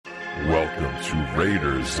welcome to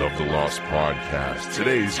Raiders of the Lost Podcast.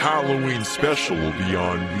 Today's Halloween special will be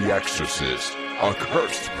on The Exorcist, a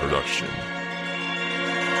cursed production.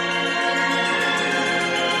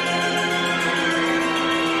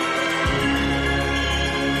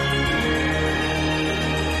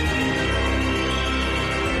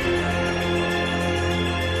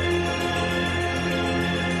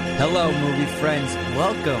 Hello, movie friends.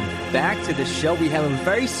 Welcome back to the show. We have a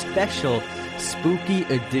very special, spooky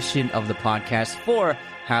edition of the podcast for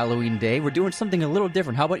Halloween Day. We're doing something a little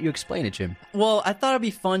different. How about you explain it, Jim? Well, I thought it'd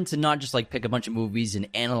be fun to not just pick a bunch of movies and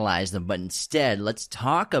analyze them, but instead, let's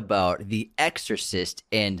talk about The Exorcist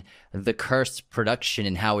and the cursed production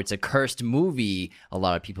and how it's a cursed movie, a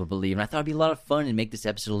lot of people believe. And I thought it'd be a lot of fun and make this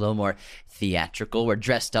episode a little more theatrical. We're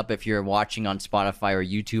dressed up. If you're watching on Spotify or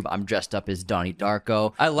YouTube, I'm dressed up as Donnie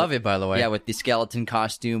Darko. I love it, by the way. Yeah, with the skeleton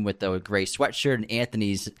costume, with the gray sweatshirt, and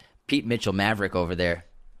Anthony's Pete Mitchell Maverick over there.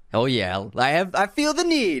 Oh, yeah. I feel the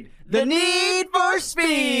need. The need for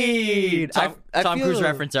speed. Tom Cruise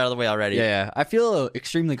reference out of the way already. Yeah. I feel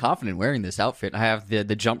extremely confident wearing this outfit. I have the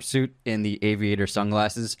jumpsuit and the aviator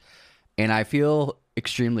sunglasses, and I feel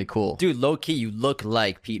extremely cool. Dude, low key, you look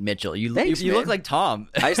like Pete Mitchell. You look like Tom.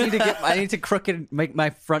 I just need to make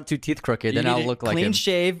my front two teeth crooked, then I'll look like him. Clean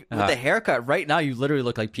shave with a haircut. Right now, you literally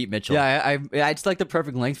look like Pete Mitchell. Yeah, I just like the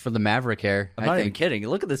perfect length for the Maverick hair. I'm not even kidding.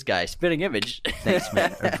 Look at this guy, spitting image. Thanks,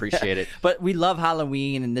 man. I appreciate it. But we love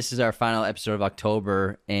Halloween, and this is our final episode of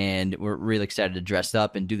October, and we're really excited to dress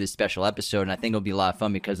up and do this special episode. And I think it'll be a lot of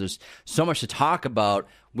fun because there's so much to talk about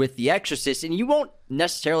with The Exorcist, and you won't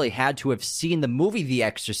necessarily had to have seen the movie The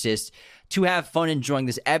Exorcist to have fun enjoying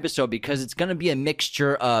this episode, because it's going to be a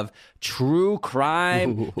mixture of true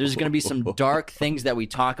crime. There's going to be some dark things that we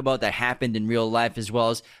talk about that happened in real life, as well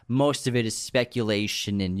as most of it is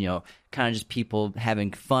speculation and, kind of just people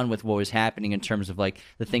having fun with what was happening in terms of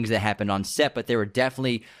the things that happened on set. But there were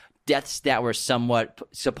definitely deaths that were somewhat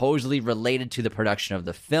supposedly related to the production of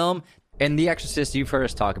the film. And The Exorcist, you've heard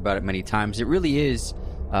us talk about it many times. It really is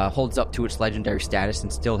holds up to its legendary status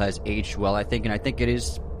and still has aged well, I think. And I think it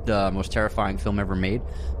is the most terrifying film ever made.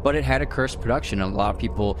 But it had a cursed production. A lot of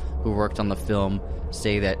people who worked on the film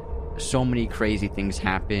say that so many crazy things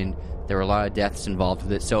happened. There were a lot of deaths involved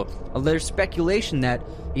with it. So there's speculation that,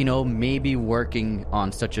 maybe working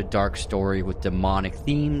on such a dark story with demonic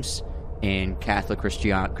themes and Catholic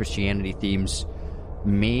Christianity themes,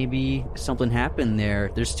 maybe something happened there.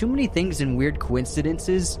 There's too many things and weird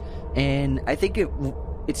coincidences, and I think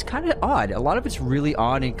it's kind of odd. A lot of it's really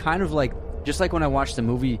odd, and kind of just like when I watch the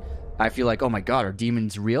movie, I feel like, oh my God, are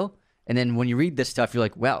demons real? And then when you read this stuff, you're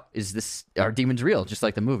like, well, are demons real? Just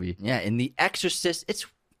like the movie. Yeah, in The Exorcist, it's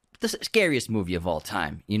the scariest movie of all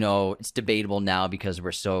time. It's debatable now because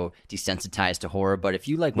we're so desensitized to horror, but if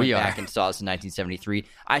you went back and saw this in 1973,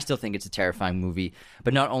 I still think it's a terrifying movie.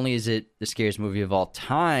 But not only is it the scariest movie of all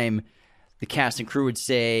time, the cast and crew would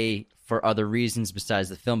say, for other reasons besides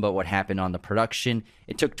the film, but what happened on the production,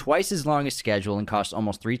 it took twice as long as scheduled and cost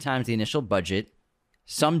almost 3 times the initial budget.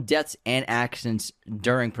 Some deaths and accidents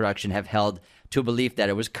during production have held to a belief that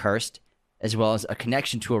it was cursed, as well as a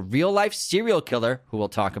connection to a real-life serial killer, who we'll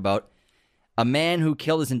talk about, a man who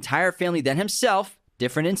killed his entire family, then himself,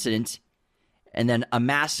 different incident, and then a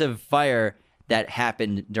massive fire that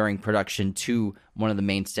happened during production to one of the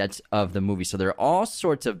main sets of the movie. So there are all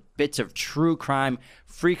sorts of bits of true crime,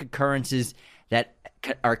 freak occurrences that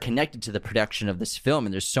are connected to the production of this film,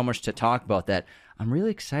 and there's so much to talk about that I'm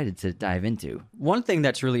really excited to dive into. One thing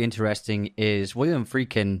that's really interesting is William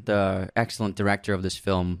Friedkin, the excellent director of this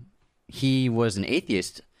film, he was an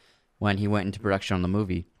atheist when he went into production on the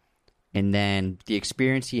movie. And then the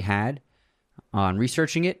experience he had on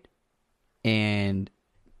researching it and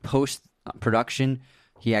post-production,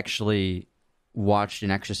 he actually watched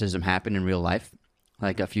an exorcism happen in real life,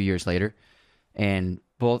 a few years later. And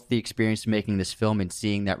both the experience of making this film and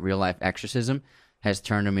seeing that real-life exorcism has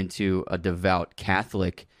turned him into a devout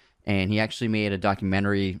Catholic. And he actually made a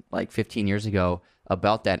documentary 15 years ago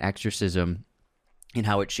about that exorcism and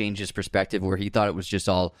how it changed his perspective, where he thought it was just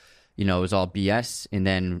all, it was all BS. And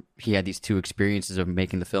then he had these two experiences of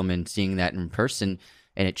making the film and seeing that in person,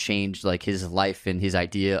 and it changed his life and his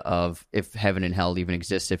idea of if heaven and hell even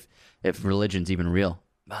exists, if religion's even real.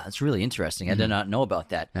 Wow, that's really interesting. I did not know about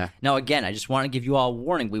that. Yeah. Now, again, I just want to give you all a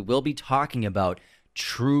warning. We will be talking about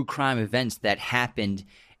true crime events that happened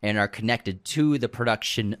and are connected to the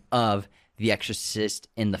production of The Exorcist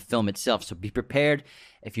in the film itself. So be prepared.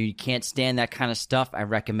 If you can't stand that kind of stuff, I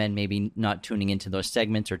recommend maybe not tuning into those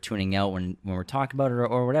segments or tuning out when we're talking about it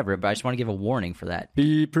or whatever. But I just want to give a warning for that.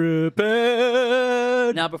 Be prepared.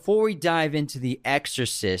 good. Now, before we dive into The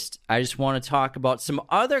Exorcist, I just want to talk about some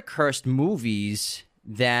other cursed movies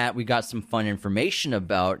that we got some fun information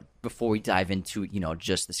about before we dive into,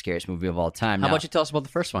 just the scariest movie of all time. How about you tell us about the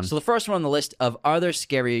first one? So the first one on the list of other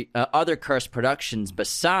cursed productions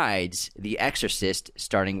besides The Exorcist,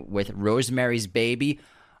 starting with Rosemary's Baby.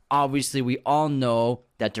 Obviously, we all know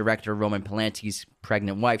that director Roman Polanski's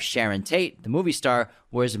pregnant wife, Sharon Tate, the movie star,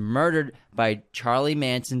 was murdered by Charlie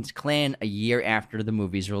Manson's clan a year after the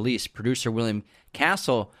movie's release. Producer William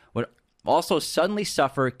Castle would also suddenly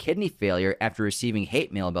suffer kidney failure after receiving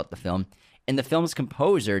hate mail about the film, and the film's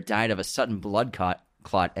composer died of a sudden blood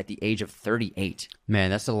clot at the age of 38. Man,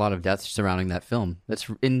 that's a lot of deaths surrounding that film.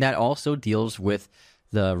 And that also deals with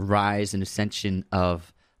the rise and ascension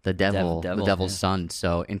of the devil's son.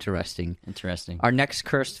 So interesting. Our next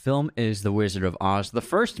cursed film is The Wizard of Oz. The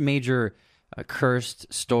first major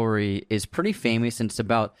cursed story is pretty famous, and it's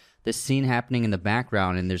about this scene happening in the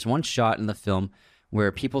background, and there's one shot in the film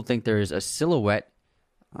where people think there's a silhouette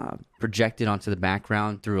projected onto the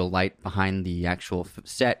background through a light behind the actual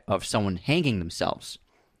set of someone hanging themselves.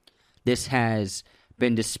 This has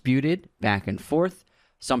been disputed back and forth.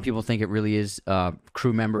 Some people think it really is a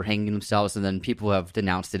crew member hanging themselves, and then people have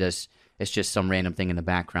denounced it as it's just some random thing in the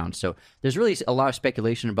background. So there's really a lot of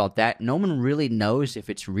speculation about that. No one really knows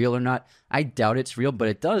if it's real or not. I doubt it's real, but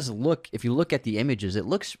it does look, if you look at the images, it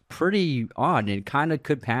looks pretty odd. It kind of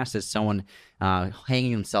could pass as someone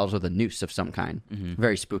hanging themselves with a noose of some kind. Mm-hmm.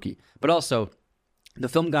 Very spooky. But also, the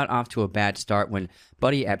film got off to a bad start when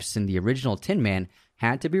Buddy Epson, the original Tin Man,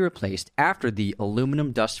 had to be replaced after the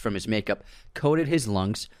aluminum dust from his makeup coated his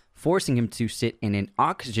lungs, forcing him to sit in an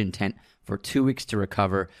oxygen tent for 2 weeks to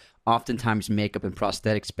recover. Oftentimes, makeup and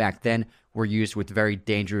prosthetics back then were used with very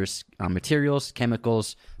dangerous materials,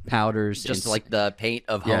 chemicals, powders. Just like the paint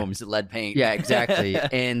of homes, lead paint. Yeah, exactly.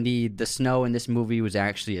 And the snow in this movie was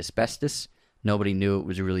actually asbestos. Nobody knew it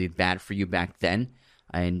was really bad for you back then.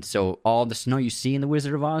 And so all the snow you see in The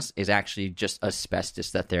Wizard of Oz is actually just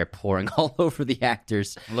asbestos that they're pouring all over the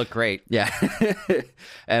actors. Look great. Yeah.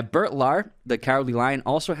 Bert Lahr, the Cowardly Lion,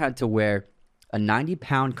 also had to wear a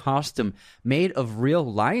 90-pound costume made of real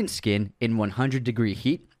lion skin in 100-degree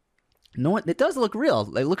heat. No, it does look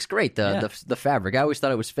real. It looks great, the fabric. I always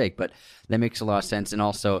thought it was fake, but that makes a lot of sense. And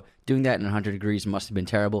also, doing that in 100 degrees must have been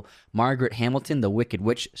terrible. Margaret Hamilton, the Wicked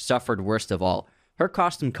Witch, suffered worst of all. Her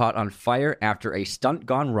costume caught on fire after a stunt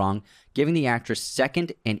gone wrong, giving the actress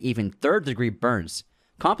second and even third-degree burns.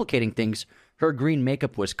 Complicating things, her green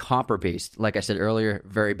makeup was copper-based. Like I said earlier,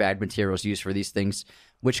 very bad materials used for these things,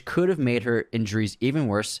 which could have made her injuries even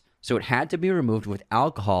worse, so it had to be removed with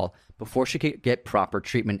alcohol before she could get proper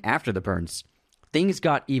treatment after the burns. Things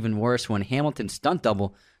got even worse when Hamilton's stunt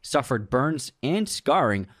double suffered burns and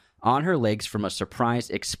scarring on her legs from a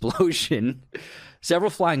surprise explosion.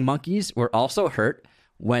 Several flying monkeys were also hurt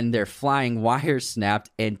when their flying wires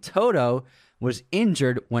snapped, and Toto was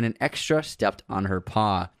injured when an extra stepped on her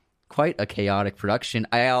paw. Quite a chaotic production.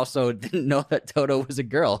 I also didn't know that Toto was a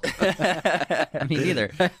girl. Me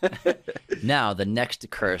neither. Now, the next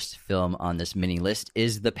cursed film on this mini list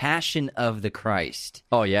is The Passion of the Christ.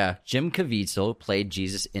 Oh, yeah. Jim Caviezel played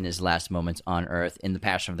Jesus in his last moments on earth in The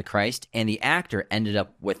Passion of the Christ, and the actor ended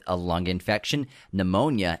up with a lung infection,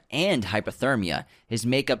 pneumonia, and hypothermia. His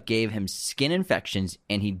makeup gave him skin infections,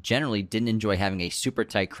 and he generally didn't enjoy having a super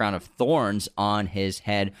tight crown of thorns on his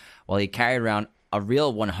head while he carried around a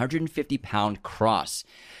real 150-pound cross.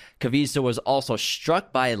 Caviezel was also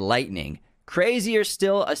struck by lightning. Crazier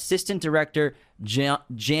still, assistant director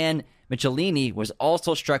Jan Michelini was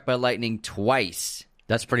also struck by lightning twice.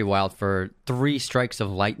 That's pretty wild for 3 strikes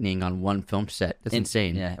of lightning on one film set. That's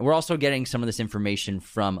insane. Yeah, we're also getting some of this information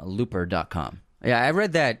from Looper.com. Yeah, I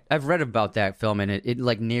read that. I've read about that film, and it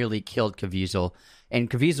like nearly killed Caviezel. And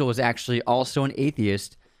Caviezel was actually also an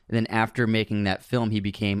atheist. And then after making that film, he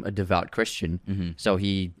became a devout Christian. Mm-hmm. So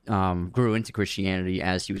he grew into Christianity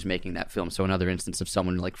as he was making that film. So another instance of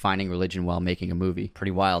someone like finding religion while making a movie.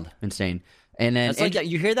 Pretty wild. Insane. And then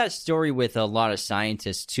you hear that story with a lot of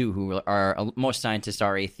scientists too, who are most scientists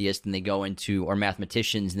are atheists, and they go into, or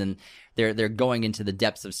mathematicians, and then they're going into the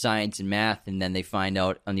depths of science and math, and then they find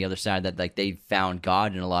out on the other side that like they found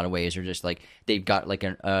God in a lot of ways, or just like they've got like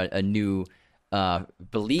a new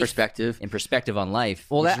belief perspective on life.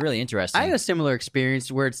 Well, that's really interesting. I had a similar experience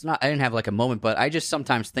where it's not, I didn't have like a moment, but I just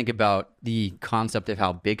sometimes think about the concept of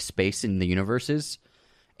how big space in the universe is.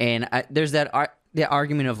 And there's that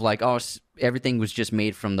argument of like, oh, everything was just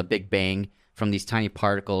made from the Big Bang, from these tiny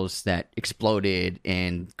particles that exploded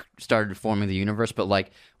and started forming the universe. But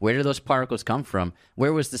like, where did those particles come from?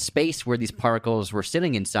 Where was the space where these particles were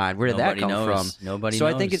sitting inside? Where did that come from? Nobody knows. So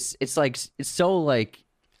I think it's like, it's so like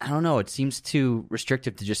I don't know. It seems too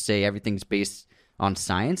restrictive to just say everything's based on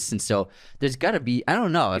science, and so there's got to be. I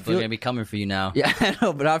don't know. People are gonna be coming for you now. Yeah, I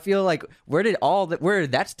know, but I feel like where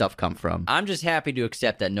did that stuff come from? I'm just happy to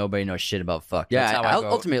accept that nobody knows shit about fuck. Yeah, that's how I go,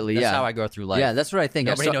 ultimately, that's yeah. how I go through life. Yeah, that's what I think.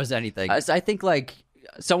 Nobody knows anything. I think like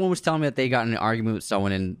someone was telling me that they got in an argument with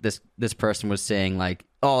someone, and this person was saying like,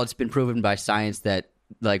 "Oh, it's been proven by science that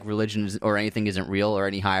like religion or anything isn't real, or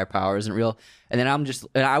any higher power isn't real." And then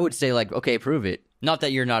I would say like, "Okay, prove it." Not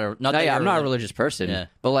that you're not a. I'm not a religious person,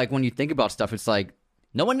 but like when you think about stuff, it's like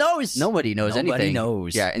no one knows. Nobody knows anything. Nobody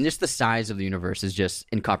knows. Yeah, and just the size of the universe is just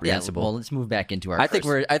incomprehensible. Yeah, well, let's move back into our. I think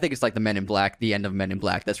it's like the Men in Black, the end of Men in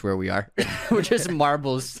Black. That's where we are. We're just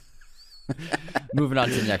marbles. Moving on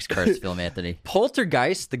to the next cursed film, Anthony.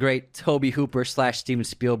 Poltergeist, the great Tobe Hooper / Steven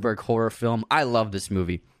Spielberg horror film. I love this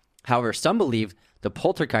movie. However, some believe the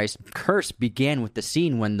poltergeist curse began with the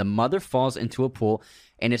scene when the mother falls into a pool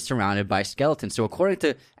and is surrounded by skeletons. So according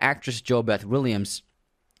to actress JoBeth Williams,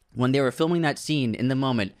 when they were filming that scene in the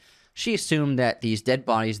moment, she assumed that these dead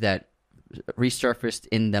bodies that resurfaced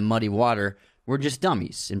in the muddy water were just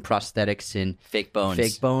dummies and prosthetics and fake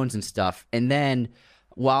bones and stuff. And then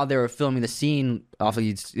while they were filming the scene,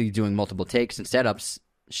 obviously doing multiple takes and setups,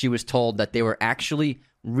 she was told that they were actually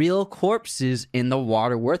real corpses in the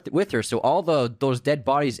water with her. So all those dead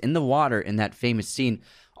bodies in the water in that famous scene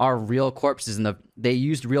are real corpses, and they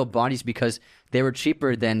used real bodies because they were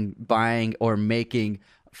cheaper than buying or making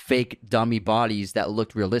fake dummy bodies that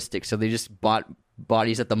looked realistic. So they just bought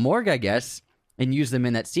bodies at the morgue, I guess, and used them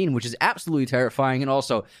in that scene, which is absolutely terrifying, and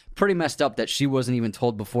also pretty messed up that she wasn't even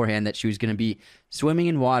told beforehand that she was going to be swimming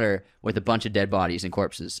in water with a bunch of dead bodies and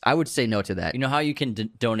corpses. I would say no to that. You know how you can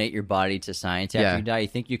donate your body to science after you die? You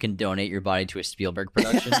think you can donate your body to a Spielberg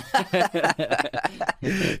production?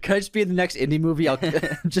 Can I just be in the next indie movie?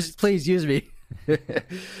 Just please use me.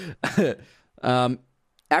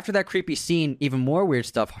 After that creepy scene, even more weird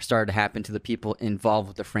stuff started to happen to the people involved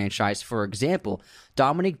with the franchise. For example,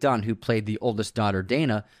 Dominique Dunne, who played the oldest daughter,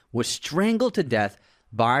 Dana, was strangled to death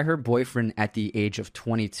by her boyfriend at the age of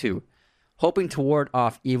 22. Hoping to ward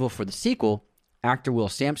off evil for the sequel, actor Will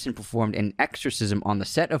Sampson performed an exorcism on the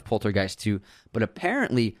set of Poltergeist 2, but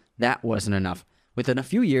apparently that wasn't enough. Within a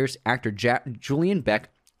few years, actor Julian Beck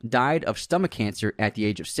died of stomach cancer at the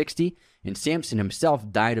age of 60, and Sampson himself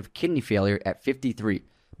died of kidney failure at 53.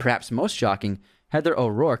 Perhaps most shocking, Heather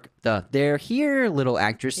O'Rourke, the "They're Here" little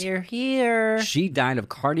actress. They're here. She died of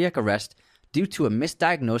cardiac arrest due to a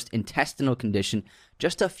misdiagnosed intestinal condition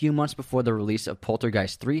just a few months before the release of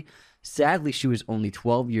Poltergeist 3. Sadly, she was only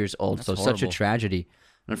 12 years old, That's so horrible. such a tragedy.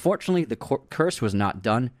 Unfortunately, the curse was not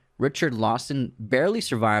done. Richard Lawson barely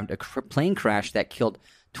survived a plane crash that killed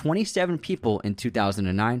 27 people in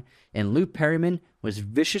 2009, and Lou Perryman was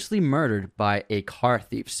viciously murdered by a car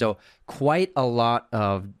thief. So quite a lot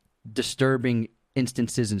of disturbing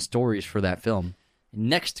instances and stories for that film.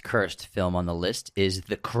 Next cursed film on the list is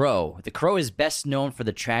The Crow. The Crow is best known for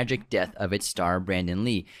the tragic death of its star, Brandon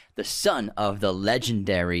Lee. The son of the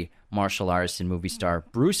legendary martial artist and movie star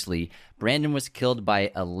Bruce Lee, Brandon was killed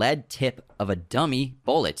by a lead tip of a dummy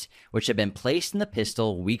bullet, which had been placed in the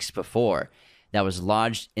pistol weeks before. That was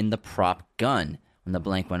lodged in the prop gun. When the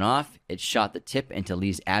blank went off, it shot the tip into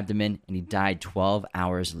Lee's abdomen, and he died 12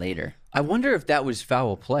 hours later. I wonder if that was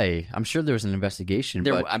foul play. I'm sure there was an investigation.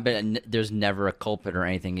 I bet there's never a culprit or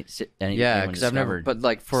anything. Yeah, because I've never. But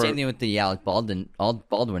like same thing with the Alec Baldwin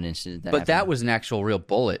incident. But that was an actual real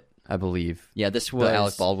bullet, I believe. Yeah, this was the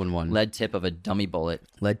Alec Baldwin one. Lead tip of a dummy bullet.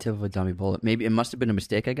 Lead tip of a dummy bullet. Maybe it must have been a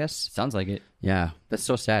mistake, I guess. Sounds like it. Yeah, that's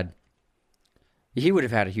so sad. He would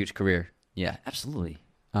have had a huge career. Yeah, absolutely.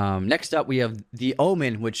 Next up, we have The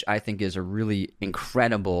Omen, which I think is a really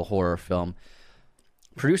incredible horror film.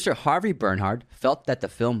 Producer Harvey Bernhard felt that the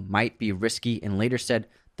film might be risky and later said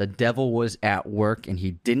the devil was at work and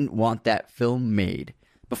he didn't want that film made.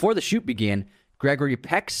 Before the shoot began, Gregory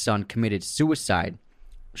Peck's son committed suicide.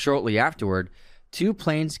 Shortly afterward, 2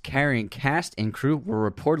 planes carrying cast and crew were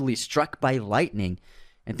reportedly struck by lightning,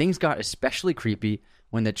 and things got especially creepy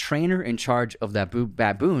when the trainer in charge of the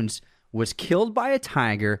baboons was killed by a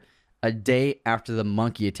tiger a day after the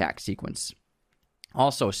monkey attack sequence.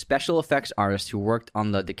 Also, special effects artist who worked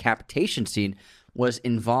on the decapitation scene was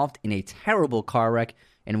involved in a terrible car wreck,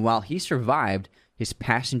 and while he survived, his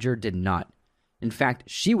passenger did not. In fact,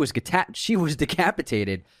 she was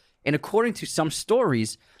decapitated, and according to some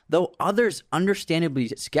stories, though others understandably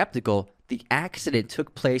skeptical, the accident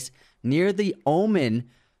took place near the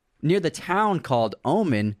town called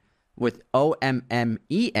Omen, with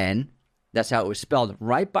Ommen. That's how it was spelled,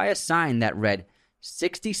 right by a sign that read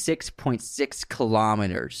 66.6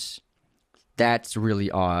 kilometers. That's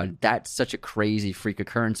really odd. That's such a crazy freak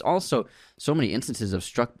occurrence. Also, so many instances of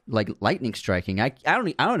lightning striking. I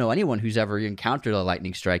don't know anyone who's ever encountered a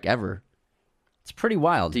lightning strike ever. It's pretty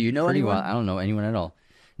wild. Do you know anyone? Wild. I don't know anyone at all.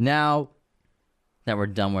 Now that we're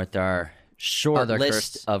done with our short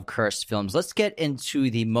list of cursed films, let's get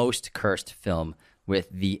into the most cursed film with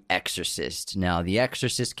The Exorcist. Now, The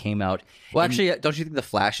Exorcist came out... Well, actually, don't you think The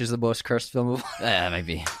Flash is the most cursed film of all? Might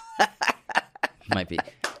be. Might be.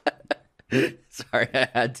 Sorry, I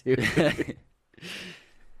had to.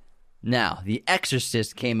 Now, The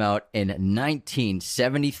Exorcist came out in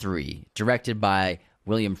 1973, directed by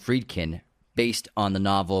William Friedkin, based on the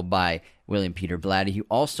novel by William Peter Blatty, who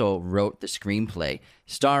also wrote the screenplay,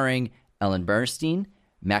 starring Ellen Bernstein,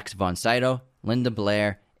 Max von Sydow, Linda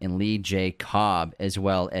Blair, and Lee J. Cobb, as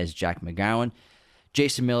well as Jack McGowan,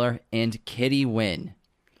 Jason Miller, and Kitty Wynn.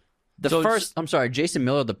 I'm sorry, Jason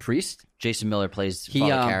Miller, the priest? Jason Miller plays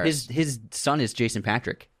Father Karras. His son is Jason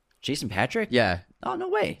Patrick. Jason Patrick? Yeah. Oh, no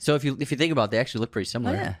way. So if you think about it, they actually look pretty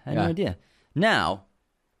similar. Oh, yeah, I had no idea. Now,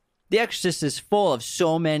 The Exorcist is full of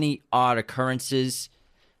so many odd occurrences,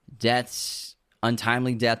 deaths,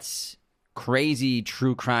 untimely deaths, crazy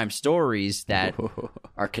true crime stories that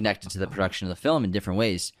are connected to the production of the film in different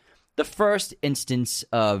ways. The first instance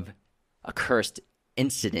of a cursed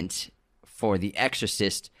incident for The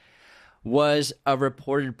Exorcist was a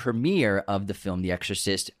reported premiere of the film The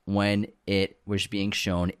Exorcist when it was being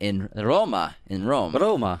shown in Rome,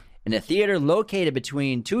 in a theater located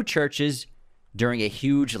between two churches during a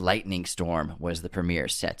huge lightning storm was the premiere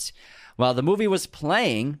set. While the movie was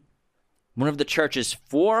playing, one of the church's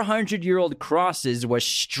 400-year-old crosses was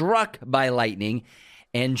struck by lightning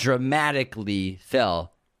and dramatically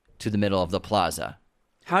fell to the middle of the plaza.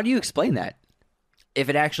 How do you explain that? If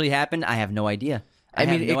it actually happened, I have no idea. I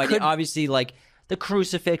have no idea. Obviously, like, the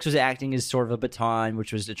crucifix was acting as sort of a baton,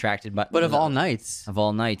 which was attracted by... But of all nights. Of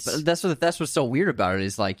all nights. But that's what's so weird about it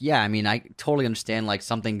is, like, yeah, I mean, I totally understand, like,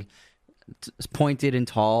 something pointed and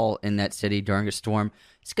tall in that city during a storm.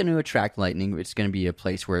 It's going to attract lightning. It's going to be a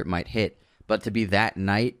place where it might hit. But to be that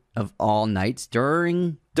night of all nights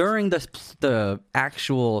during the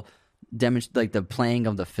actual the playing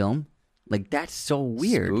of the film, like, that's so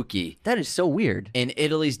weird. Spooky. That is so weird. In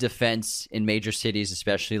Italy's defense, in major cities,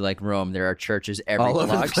 especially like Rome, there are churches every all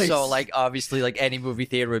over block. the place. So, like, obvioly, like, any movie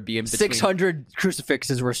theater would be in between. 600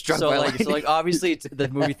 crucifixes were struck by lightning. So, like, obviously, the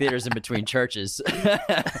movie theater's in between churches. So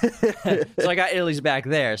I got Italy's back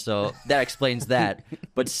there, so that explains that.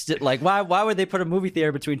 But still, like, why would they put a movie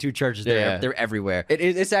theater between two churches? They're everywhere.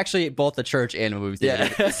 It's actually both a church and a movie theater.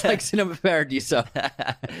 Yeah. It's like Cinema Paradiso.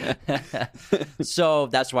 So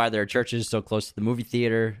that's why there are churches so close to the movie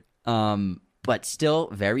theater. But still,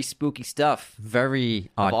 very spooky stuff.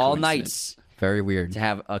 Very odd. Of all nights. Very weird. To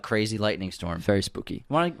have a crazy lightning storm. Very spooky.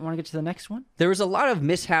 Want to get to the next one? There was a lot of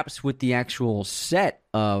mishaps with the actual set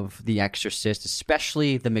of The Exorcist,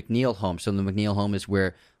 especially the McNeil home. So the McNeil home is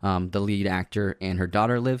where the lead actor and her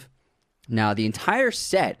daughter live. Now, the entire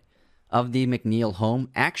set of the McNeil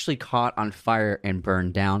home actually caught on fire and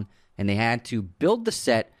burned down, and they had to build the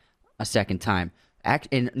set a second time.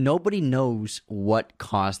 And nobody knows what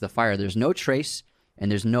caused the fire. There's no trace,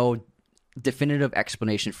 and there's no definitive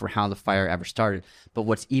explanation for how the fire ever started. But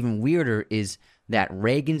what's even weirder is that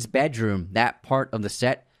Reagan's bedroom, that part of the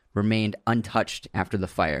set, remained untouched after the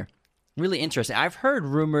fire. Really interesting. I've heard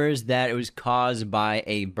rumors that it was caused by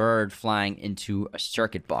a bird flying into a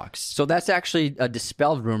circuit box. So that's actually a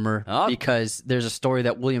dispelled rumor because there's a story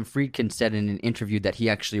that William Friedkin said in an interview that he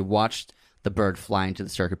actually watched the bird fly into the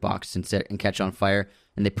circuit box and catch on fire,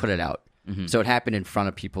 and they put it out. Mm-hmm. So it happened in front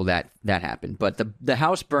of people that happened. But the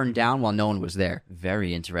house burned down while no one was there.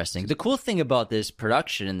 Very interesting. The cool thing about this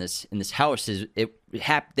production in this house is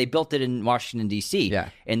they built it in Washington, D.C. Yeah.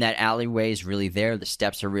 And that alleyway is really there. The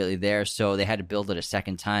steps are really there. So they had to build it a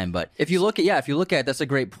second time. But if you look at that's a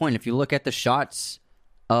great point. If you look at the shots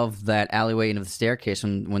of that alleyway and of the staircase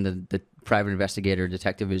when the private investigator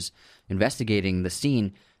detective is investigating the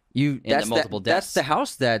scene, that's the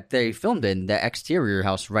house that they filmed in, the exterior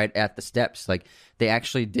house right at the steps. Like, they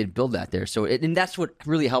actually did build that there. So and that's what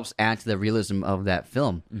really helps add to the realism of that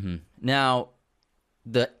film. Mm-hmm. Now,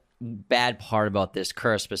 the bad part about this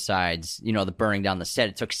curse, besides, the burning down the set,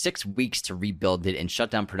 it took 6 weeks to rebuild it and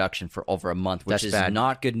shut down production for over a month, which is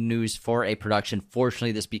not good news for a production.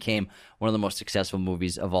 Fortunately, this became one of the most successful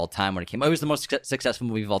movies of all time when it came out. It was the most successful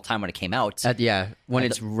movie of all time when it came out. When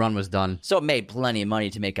its run was done. So it made plenty of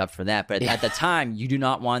money to make up for that. But at the time, you do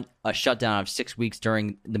not want a shutdown of 6 weeks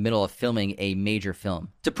during the middle of filming a major film.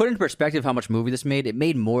 To put in perspective how much movie this made, it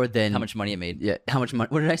made more than... How much money it made. Yeah, how much money...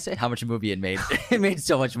 What did I say? How much movie it made. It made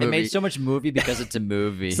so much movie. It made so much movie because it's a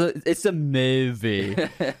movie. So it's a movie.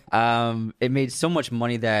 It made so much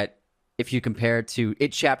money that if you compare it to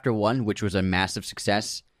It Chapter 1, which was a massive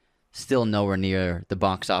success, still nowhere near the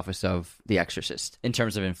box office of The Exorcist. In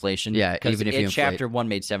terms of inflation? Yeah, even if you inflate... Chapter 1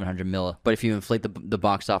 made $700 million. But if you inflate the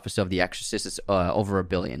box office of The Exorcist, it's over $1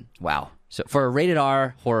 billion. Wow. So for a rated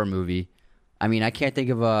R horror movie, I mean, I can't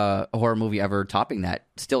think of a horror movie ever topping that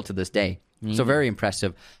still to this day. So very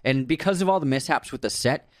impressive. And because of all the mishaps with the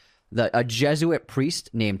set, a Jesuit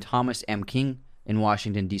priest named Thomas M. King in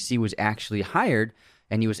Washington, D.C. was actually hired,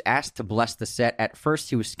 and he was asked to bless the set. At first,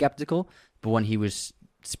 he was skeptical, but when he was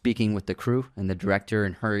speaking with the crew and the director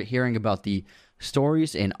and hearing about the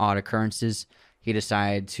stories and odd occurrences, he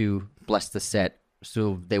decided to bless the set.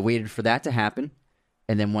 So they waited for that to happen,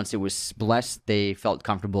 and then once it was blessed, they felt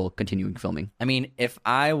comfortable continuing filming. I mean, if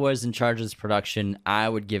I was in charge of this production, I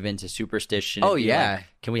would give in to superstition. Oh, yeah. Like,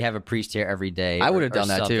 can we have a priest here every day? I would have done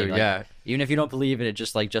that too, like, yeah. Even if you don't believe in it,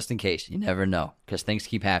 just in case. You never know, because things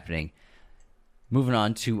keep happening. Moving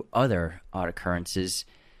on to other odd occurrences.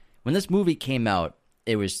 When this movie came out,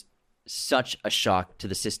 it was such a shock to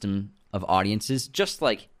the system of audiences, just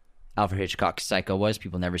like Alfred Hitchcock's Psycho was.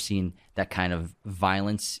 People never seen that kind of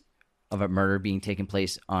violence of a murder being taken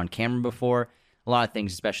place on camera before. A lot of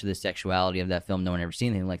things, especially the sexuality of that film, no one ever seen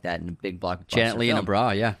anything like that in a big blockbuster Janet Leigh in a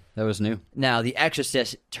bra, yeah, that was new. Now, The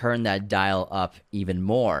Exorcist turned that dial up even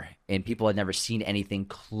more, and people had never seen anything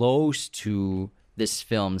close to this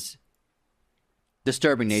film's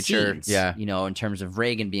disturbing nature, scenes, yeah. You know, in terms of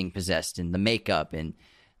Reagan being possessed and the makeup and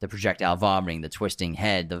the projectile vomiting, the twisting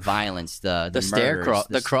head, the violence, the stair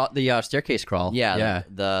murders, crawl, the staircase crawl. Yeah.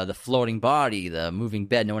 The floating body, the moving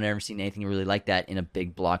bed. No one ever seen anything really like that in a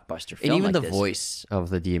big blockbuster film. And even like the this. Voice of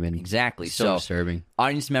the demon. Exactly. So disturbing.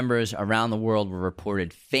 Audience members around the world were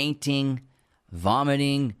reported fainting,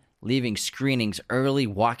 vomiting, leaving screenings early,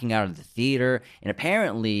 walking out of the theater, and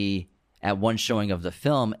apparently at one showing of the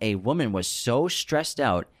film, a woman was so stressed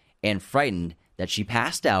out and frightened that she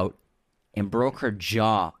passed out and broke her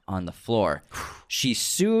jaw on the floor. She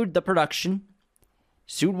sued the production,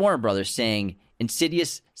 sued Warner Brothers, saying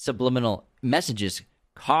insidious subliminal messages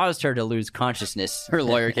caused her to lose consciousness. Her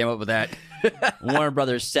lawyer came up with that. Warner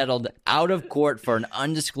Brothers settled out of court for an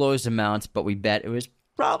undisclosed amount, but we bet it was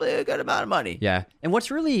probably a good amount of money. Yeah. And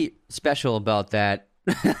what's really special about that...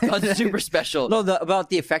 super special. No, about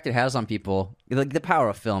the effect it has on people. Like, the power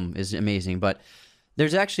of film is amazing, but...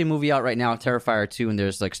 There's actually a movie out right now, Terrifier 2, and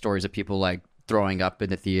there's like stories of people like throwing up in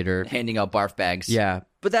the theater. Handing out barf bags. Yeah.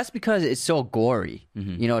 But that's because it's so gory.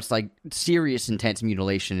 Mm-hmm. You know, it's like serious, intense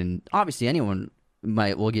mutilation. And obviously anyone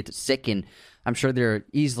will get sick. And I'm sure there are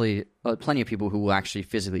easily plenty of people who will actually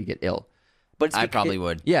physically get ill. But I probably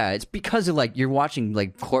would. Yeah. It's because of like, you're watching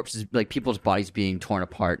like corpses, like people's bodies being torn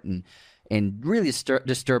apart and really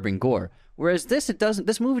disturbing gore. Whereas this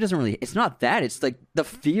movie doesn't really, it's not that. It's like the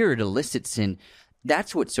fear it elicits in.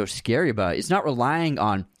 That's what's so scary about it. It's not relying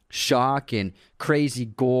on shock and crazy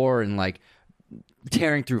gore and like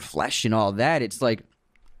tearing through flesh and all that. It's like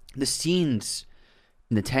the scenes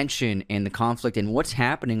and the tension and the conflict and what's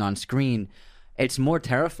happening on screen. It's more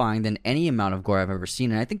terrifying than any amount of gore I've ever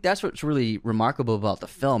seen. And I think that's what's really remarkable about the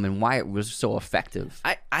film and why it was so effective.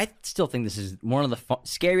 I still think this is one of the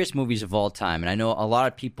scariest movies of all time. And I know a lot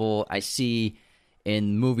of people I see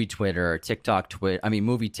in movie Twitter or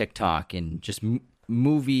movie TikTok and just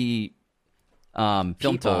movie film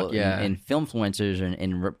people talk, yeah. and film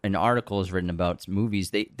influencers and articles written about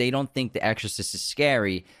movies, they don't think The Exorcist is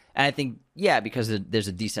scary. And I think, because there's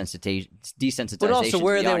a desensitization. But also,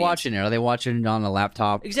 where are they audience. watching it? Are they watching it on a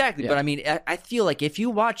laptop? Exactly. Yeah. But I mean, I feel like if you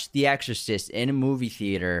watch The Exorcist in a movie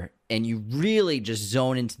theater and you really just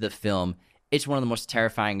zone into the film, it's one of the most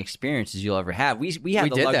terrifying experiences you'll ever have. We have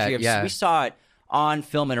the luxury of we saw it on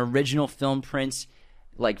film, an original film prints,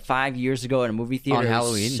 like 5 years ago in a movie theater on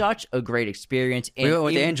Halloween. It was such a great experience. And we went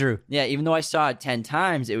with Andrew. Yeah, even though I saw it 10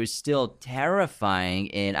 times, it was still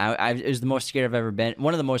terrifying, and it was the most scared I've ever been.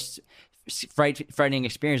 One of the most frightening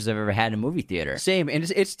experiences I've ever had in a movie theater. Same, and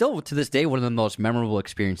it's still to this day one of the most memorable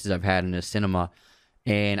experiences I've had in a cinema.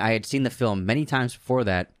 And I had seen the film many times before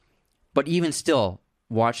that, but even still,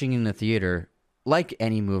 watching in the theater, like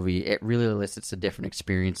any movie, it really elicits a different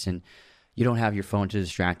experience. And you don't have your phone to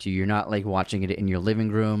distract you. You're not like watching it in your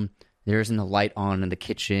living room. There isn't a light on in the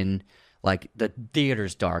kitchen. Like, the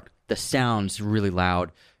theater's dark. The sound's really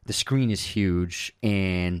loud. The screen is huge.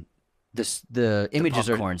 And the images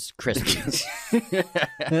are popcorn's crispy.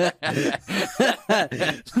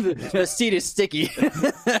 the seat is sticky.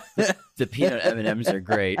 The peanut M&Ms are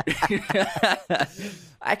great.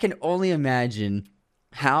 I can only imagine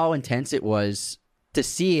how intense it was to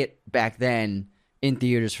see it back then in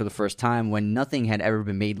theaters for the first time when nothing had ever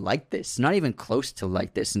been made like this, not even close to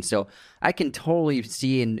like this. And so I can totally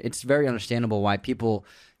see, and it's very understandable why people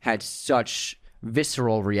had such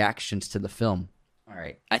visceral reactions to the film. All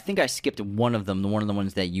right. I think I skipped one of them, one of the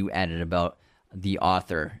ones that you added about the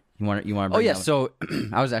author. You want to bring that So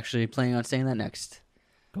I was actually planning on saying that next.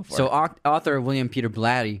 Go for So it. Author William Peter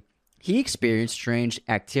Blatty, he experienced strange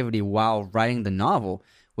activity while writing the novel,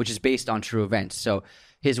 which is based on true events. So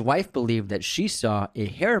his wife believed that she saw a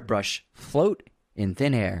hairbrush float in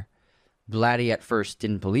thin air. Blatty at first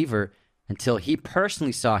didn't believe her until he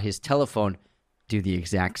personally saw his telephone do the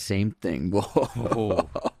exact same thing. Whoa.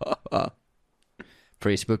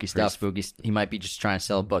 Pretty spooky stuff. Pretty spooky. He might be just trying to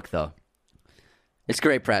sell a book, though. It's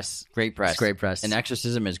great press. Great press. It's great press. And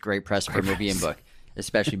Exorcism is great press for movie and book,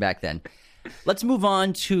 especially back then. Let's move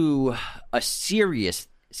on to a serious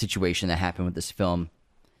situation that happened with this film,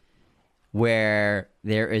 where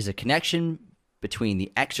there is a connection between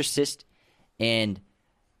the Exorcist and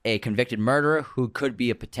a convicted murderer who could be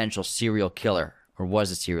a potential serial killer or was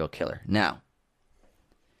a serial killer. Now,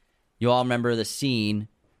 you all remember the scene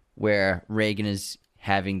where Reagan is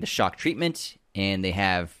having the shock treatment and they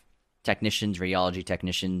have technicians, radiology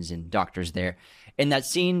technicians, and doctors there. In that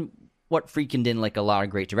scene, what Friedkin did, like a lot of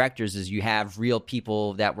great directors, is you have real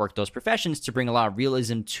people that work those professions to bring a lot of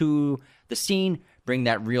realism to the scene, bring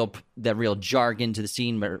that real jargon to the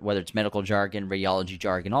scene, whether it's medical jargon, radiology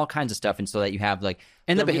jargon, all kinds of stuff, and so that you have like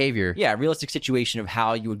and the behavior. Realistic situation of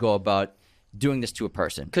how you would go about doing this to a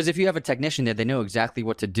person. Because if you have a technician there, they know exactly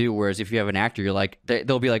what to do, whereas if you have an actor, you're like,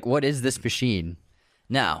 they'll be like, what is this machine?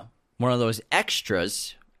 Now, one of those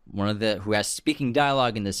extras, who has speaking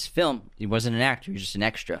dialogue in this film, he wasn't an actor, he was just an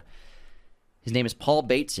extra. His name is Paul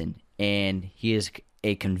Bateson, and he is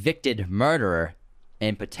a convicted murderer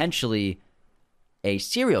and potentially a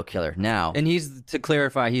serial killer now. And to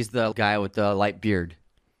clarify, he's the guy with the light beard.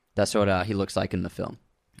 That's what he looks like in the film.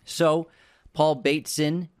 So, Paul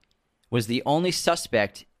Bateson was the only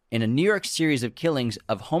suspect in a New York series of killings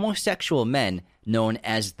of homosexual men known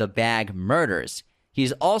as the Bag Murders. He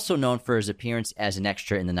is also known for his appearance as an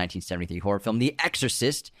extra in the 1973 horror film The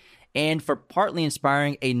Exorcist, and for partly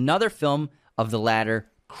inspiring another film of the latter,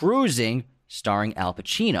 Cruising, starring Al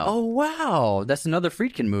Pacino. Oh, wow. That's another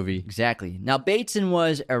Friedkin movie. Exactly. Now, Bateson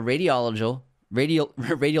was a radiological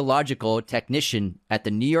technician at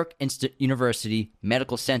the New York University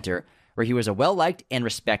Medical Center, where he was a well-liked and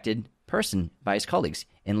respected person by his colleagues.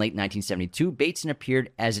 In late 1972, Bateson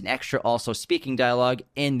appeared as an extra, also speaking dialogue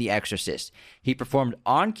in The Exorcist. He performed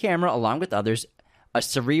on camera, along with others, a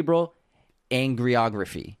cerebral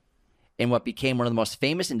angiography in what became one of the most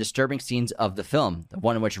famous and disturbing scenes of the film, the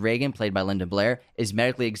one in which Reagan, played by Linda Blair, is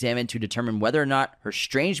medically examined to determine whether or not her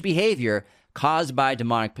strange behavior caused by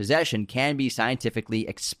demonic possession can be scientifically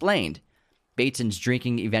explained. Bateson's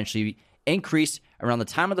drinking eventually increased around the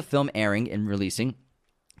time of the film airing and releasing,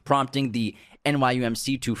 prompting the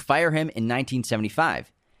NYUMC to fire him in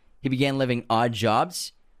 1975. He began living odd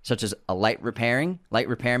jobs, such as a light repairman,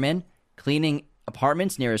 cleaning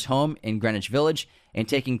apartments near his home in Greenwich Village, and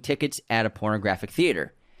taking tickets at a pornographic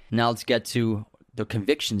theater. Now let's get to the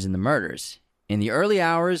convictions in the murders. In the early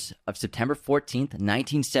hours of September 14th,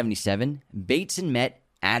 1977, Bateson met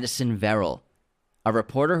Addison Verrill, a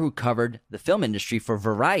reporter who covered the film industry for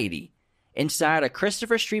Variety, inside a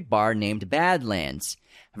Christopher Street bar named Badlands.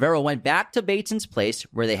 Verrill went back to Bateson's place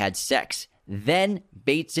where they had sex. Then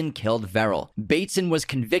Bateson killed Verrill. Bateson was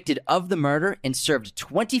convicted of the murder and served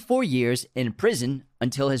 24 years in prison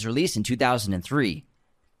until his release in 2003.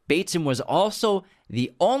 Bateson was also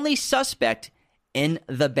the only suspect in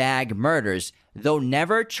the Bag murders, though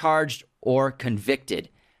never charged or convicted.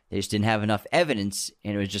 They just didn't have enough evidence,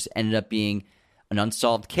 and it just ended up being an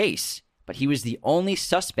unsolved case. But he was the only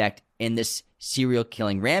suspect in this serial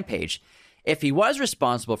killing rampage. If he was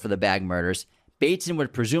responsible for the Bag murders, Bateson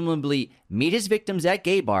would presumably meet his victims at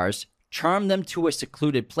gay bars, charm them to a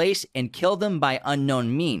secluded place, and kill them by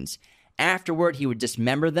unknown means. Afterward, he would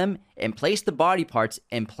dismember them and place the body parts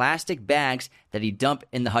in plastic bags that he dumped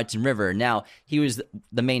in the Hudson River. Now, he was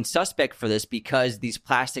the main suspect for this because these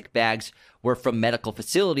plastic bags were from medical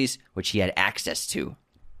facilities, which he had access to.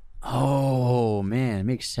 Oh, man, it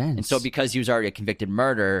makes sense. And so because he was already a convicted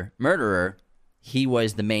murderer, he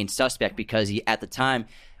was the main suspect because he, at the time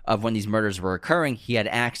of when these murders were occurring, he had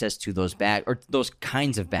access to those bags, or those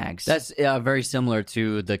kinds of bags. That's very similar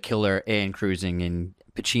to the killer in Cruising and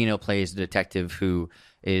Pacino plays a detective who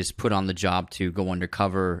is put on the job to go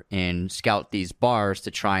undercover and scout these bars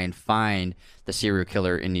to try and find the serial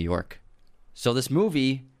killer in New York. So this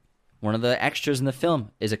movie, one of the extras in the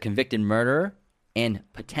film, is a convicted murderer and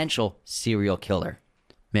potential serial killer.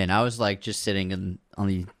 Man, I was like just sitting on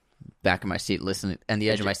the back of my seat listening, and the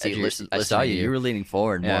edge of my seat listening. I saw you. You were leaning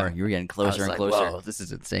forward more. Yeah. You were getting closer and closer. Whoa, this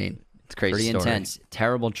is insane. It's crazy. Pretty story. intense.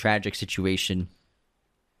 Terrible, tragic situation.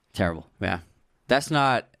 Terrible. Yeah. That's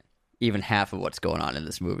not even half of what's going on in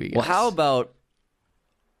this movie, guys. Well, how about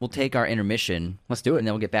we'll take our intermission. Let's do it. And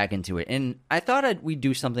then we'll get back into it. And I thought we'd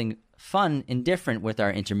do something fun and different with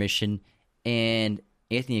our intermission. And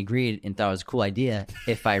Anthony agreed and thought it was a cool idea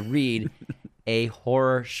if I read a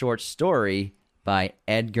horror short story by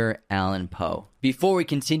Edgar Allan Poe. Before we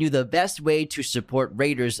continue, the best way to support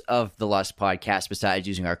Raiders of the Lost podcast, besides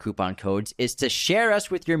using our coupon codes, is to share us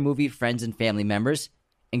with your movie friends and family members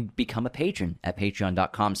and become a patron at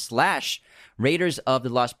patreon.com/Raiders of the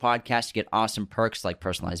Lost podcast to get awesome perks like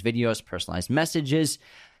personalized videos, personalized messages.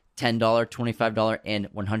 $10, $25, and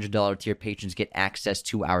 $100 tier patrons get access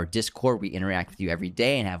to our Discord. We interact with you every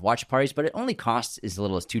day and have watch parties, but it only costs as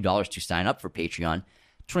little as $2 to sign up for Patreon.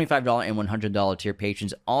 $25 and $100 tier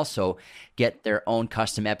patrons also get their own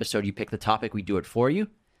custom episode. You pick the topic, we do it for you.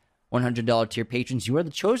 $100 tier patrons, you are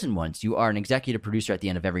the chosen ones. You are an executive producer at the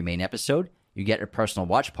end of every main episode. You get a personal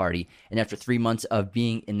watch party, and after 3 months of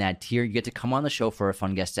being in that tier, you get to come on the show for a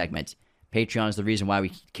fun guest segment. Patreon is the reason why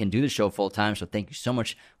we can do the show full time, so thank you so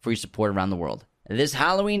much for your support around the world. This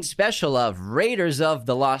Halloween special of Raiders of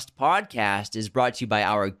the Lost podcast is brought to you by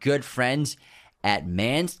our good friends at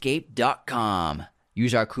Manscaped.com.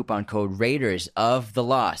 Use our coupon code Raiders of the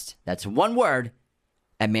Lost. That's one word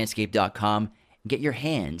at Manscaped.com and get your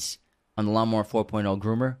hands on the Lawnmower 4.0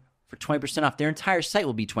 groomer for 20% off. Their entire site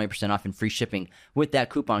will be 20% off and free shipping with that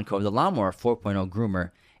coupon code. The Lawnmower 4.0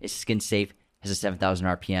 groomer is skin safe, has a 7,000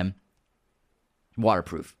 RPM,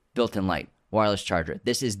 waterproof, built-in light, wireless charger.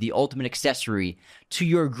 This is the ultimate accessory to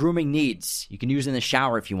your grooming needs. You can use it in the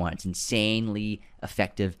shower if you want. It's insanely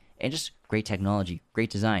effective and just great technology, great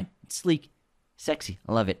design. It's sleek, sexy.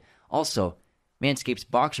 I love it. Also, Manscaped's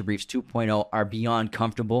Boxer Briefs 2.0 are beyond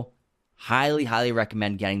comfortable. Highly, highly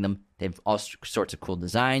recommend getting them. They have all sorts of cool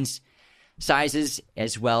designs, sizes,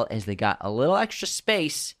 as well as they got a little extra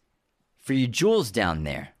space for your jewels down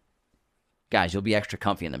there. Guys, you'll be extra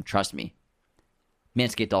comfy in them, trust me.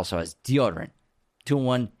 Manscaped also has deodorant,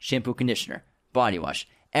 2-in-1 shampoo, conditioner, body wash,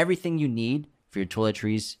 everything you need for your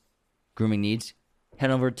toiletries, grooming needs. Head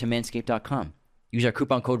over to manscaped.com. Use our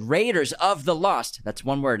coupon code Raiders of the Lost. That's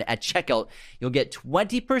one word. At checkout, you'll get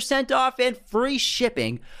 20% off and free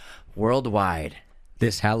shipping worldwide.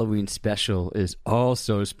 This Halloween special is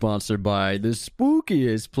also sponsored by the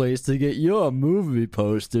spookiest place to get your movie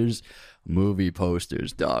posters,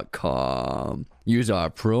 movieposters.com. Use our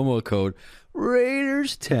promo code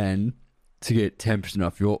Raiders10 to get 10%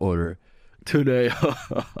 off your order today.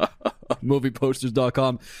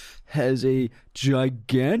 Movieposters.com has a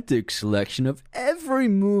gigantic selection of every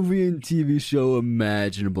movie and TV show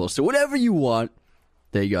imaginable. So whatever you want,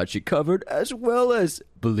 they got you covered, as well as,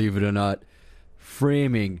 believe it or not,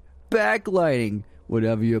 framing, backlighting,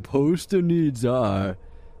 whatever your poster needs are.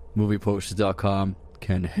 Movieposters.com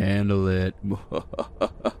can handle it.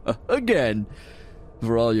 Again,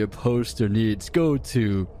 for all your poster needs, go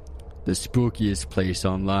to the spookiest place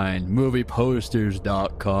online,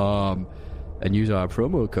 movieposters.com, and use our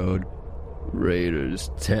promo code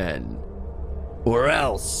Raiders10, or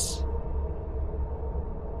else.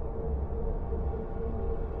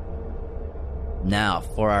 Now,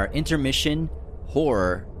 for our intermission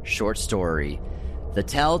horror short story, The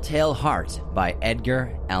Telltale Heart by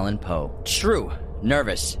Edgar Allan Poe. True,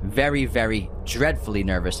 nervous, very, very dreadfully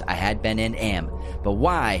nervous I had been and am. But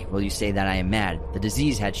why will you say that I am mad? The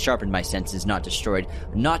disease had sharpened my senses, not destroyed,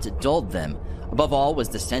 not dulled them. Above all was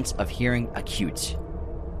the sense of hearing acute.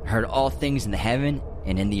 I heard all things in the heaven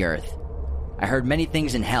and in the earth. I heard many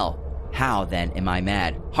things in hell. How, then, am I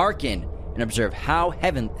mad? Hearken and observe how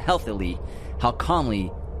healthily, how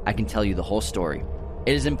calmly I can tell you the whole story.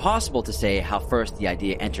 It is impossible to say how first the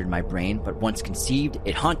idea entered my brain, but once conceived,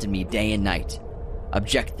 it haunted me day and night.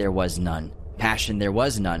 Object there was none. Passion there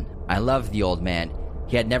was none. I loved the old man.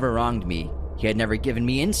 He had never wronged me. He had never given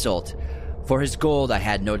me insult. For his gold I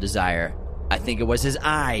had no desire. I think it was his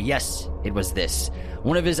eye. Yes, it was this.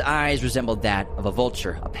 One of his eyes resembled that of a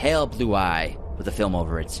vulture, a pale blue eye with a film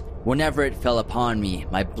over it. Whenever it fell upon me,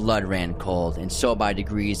 my blood ran cold, and so by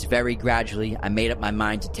degrees, very gradually, I made up my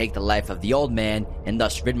mind to take the life of the old man, and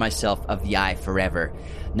thus rid myself of the eye forever.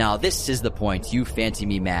 Now this is the point. You fancy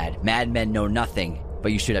me mad. Madmen know nothing,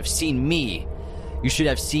 but you should have seen me. You should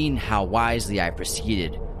have seen how wisely I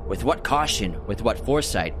proceeded, with what caution, with what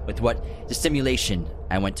foresight, with what dissimulation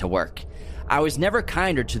I went to work. I was never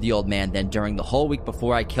kinder to the old man than during the whole week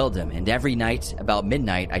before I killed him, and every night, about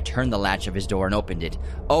midnight, I turned the latch of his door and opened it,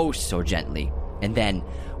 oh so gently. And then,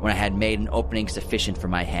 when I had made an opening sufficient for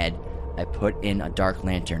my head, I put in a dark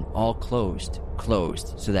lantern, all closed,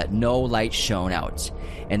 so that no light shone out.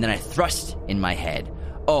 And then I thrust in my head.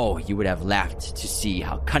 Oh, you would have laughed to see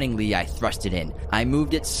how cunningly I thrust it in. I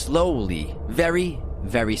moved it slowly, very,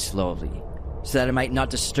 very slowly, so that I might not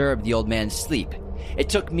disturb the old man's sleep. It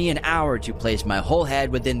took me an hour to place my whole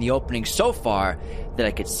head within the opening so far that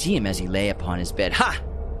I could see him as he lay upon his bed. Ha!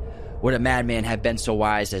 Would a madman have been so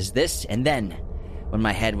wise as this? And then, when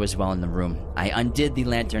my head was well in the room, I undid the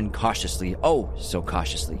lantern cautiously, oh, so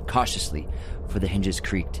cautiously, for the hinges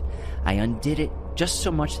creaked. I undid it just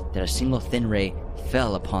so much that a single thin ray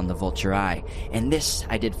fell upon the vulture eye, and this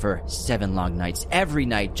I did for 7 long nights, every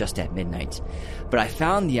night just at midnight. But I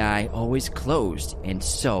found the eye always closed, and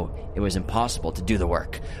so it was impossible to do the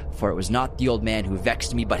work, for it was not the old man who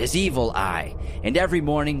vexed me, but his evil eye. And every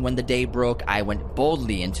morning when the day broke, I went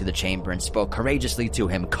boldly into the chamber and spoke courageously to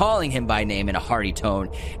him, calling him by name in a hearty tone,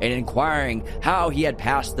 and inquiring how he had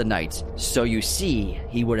passed the night. So you see,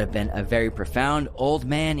 he would have been a very profound old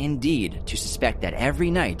man indeed to suspect that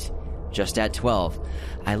every night, just at 12,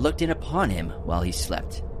 I looked in upon him while he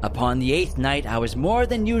slept. Upon the 8th night, I was more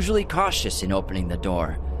than usually cautious in opening the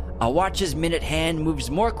door. A watch's minute hand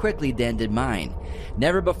moves more quickly than did mine.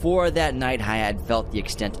 Never before that night I had felt the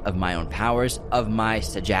extent of my own powers, of my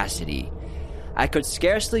sagacity. I could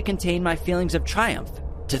scarcely contain my feelings of triumph,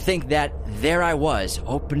 to think that there I was,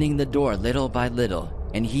 opening the door little by little,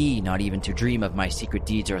 and he not even to dream of my secret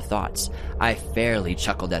deeds or thoughts. I fairly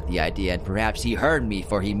chuckled at the idea, and perhaps he heard me,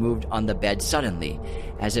 for he moved on the bed suddenly,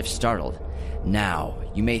 as if startled. Now,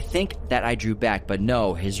 you may think that I drew back, but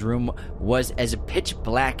no, his room was as pitch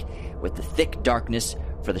black with the thick darkness,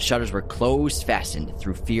 for the shutters were closed fastened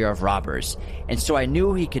through fear of robbers, and so I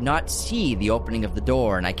knew he could not see the opening of the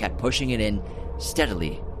door, and I kept pushing it in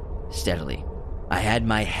steadily. I had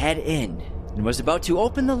my head in, and was about to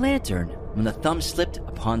open the lantern, when the thumb slipped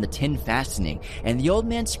upon the tin fastening, and the old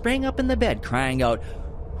man sprang up in the bed, crying out,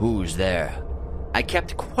 "Who's there?" I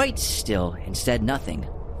kept quite still and said nothing.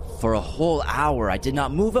 For a whole hour I did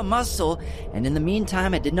not move a muscle, and in the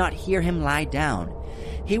meantime I did not hear him lie down.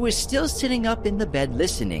 He was still sitting up in the bed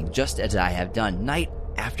listening, just as I have done night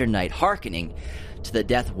after night, hearkening to the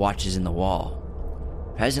death watches in the wall.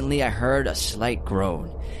 Presently I heard a slight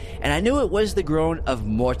groan, and I knew it was the groan of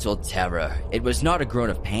mortal terror. It was not a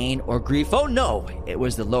groan of pain or grief, oh no! It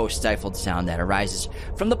was the low stifled sound that arises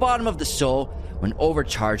from the bottom of the soul when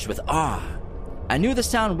overcharged with awe. I knew the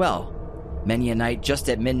sound well. Many a night, just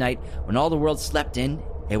at midnight, when all the world slept in,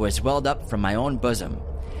 it was welled up from my own bosom,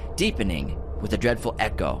 deepening with a dreadful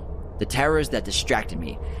echo the terrors that distracted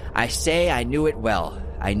me. I say I knew it well.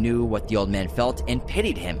 I knew what the old man felt and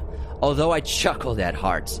pitied him, although I chuckled at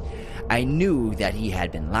heart. I knew that he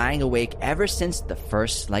had been lying awake ever since the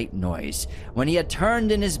first slight noise, when he had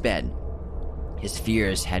turned in his bed. His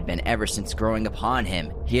fears had been ever since growing upon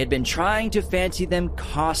him. He had been trying to fancy them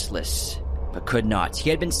causeless, but could not. He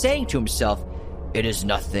had been saying to himself, "It is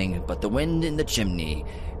nothing but the wind in the chimney.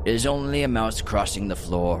 It is only a mouse crossing the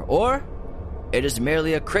floor. Or, it is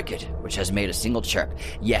merely a cricket which has made a single chirp."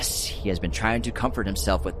 Yes, he has been trying to comfort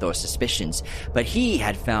himself with those suspicions, but he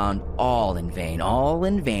had found all in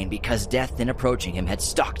vain, because death in approaching him had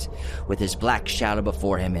stalked with his black shadow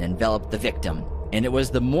before him and enveloped the victim. And it was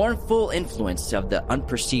the mournful influence of the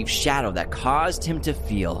unperceived shadow that caused him to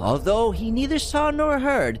feel, although he neither saw nor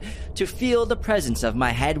heard, to feel the presence of my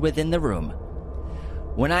head within the room.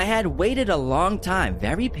 When I had waited a long time,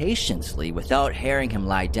 very patiently, without hearing him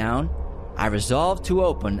lie down, I resolved to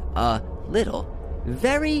open a little,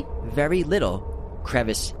 very, very little,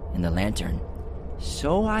 crevice in the lantern.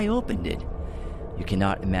 So I opened it. You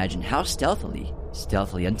cannot imagine how stealthily,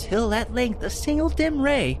 until at length a single dim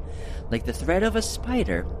ray, like the thread of a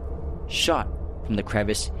spider, shot from the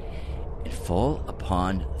crevice and full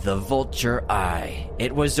upon the vulture eye.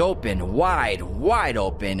 It was open, wide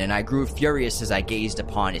open, and I grew furious as I gazed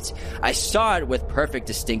upon it. I saw it with perfect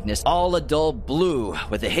distinctness, all a dull blue,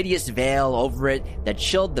 with a hideous veil over it that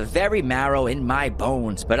chilled the very marrow in my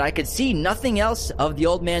bones. But I could see nothing else of the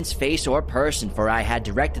old man's face or person, for I had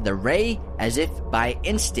directed the ray as if by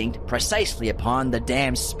instinct precisely upon the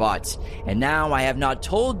damned spot. And now I have not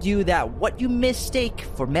told you that what you mistake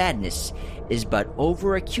for madness is but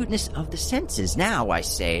over-acuteness of the senses. Now, I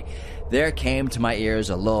say, there came to my ears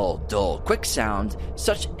a low, dull, quick sound,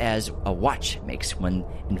 such as a watch makes when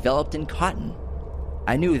enveloped in cotton.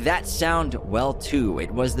 I knew that sound well too.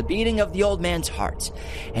 It was the beating of the old man's heart,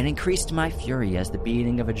 and increased my fury as the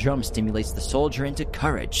beating of a drum stimulates the soldier into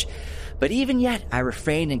courage. But even yet, I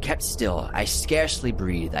refrained and kept still. I scarcely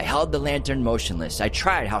breathed. I held the lantern motionless. I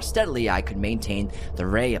tried how steadily I could maintain the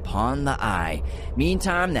ray upon the eye.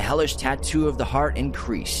 Meantime, the hellish tattoo of the heart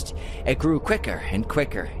increased. It grew quicker and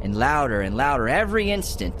quicker and louder every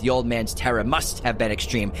instant. The old man's terror must have been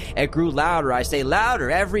extreme. It grew louder, I say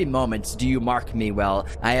louder, every moment. Do you mark me well?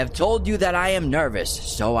 I have told you that I am nervous.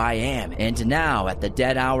 So I am. And now, at the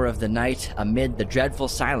dead hour of the night, amid the dreadful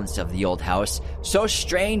silence of the old house, so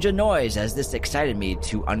strange a noise as this excited me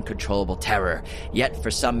to uncontrollable terror. Yet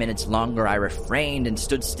for some minutes longer I refrained and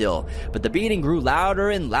stood still, but the beating grew louder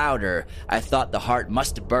and louder. I thought the heart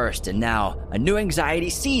must burst, and now a new anxiety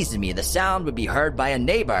seized me. The sound would be heard by a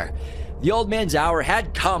neighbor. The old man's hour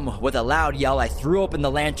had come. With a loud yell, I threw open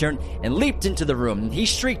the lantern and leaped into the room. He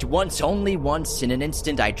shrieked once, only once. In an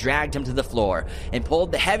instant, I dragged him to the floor and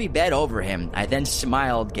pulled the heavy bed over him. I then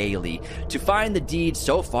smiled gaily to find the deed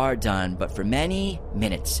so far done. But for many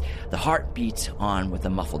minutes, the heart beat on with a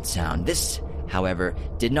muffled sound. This, however,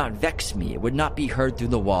 did not vex me. It would not be heard through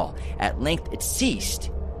the wall. At length, it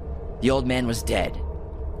ceased. The old man was dead.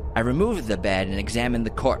 I removed the bed and examined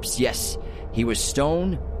the corpse. Yes, he was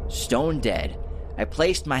stone dead. I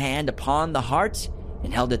placed my hand upon the heart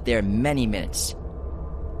and held it there many minutes.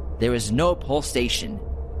 There was no pulsation.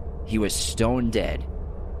 He was stone dead.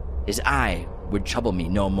 His eye would trouble me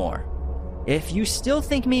no more. If you still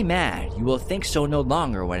think me mad, you will think so no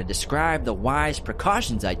longer when I describe the wise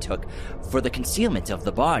precautions I took for the concealment of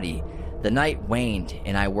the body. The night waned,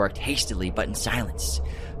 and I worked hastily but in silence.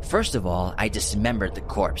 First of all, I dismembered the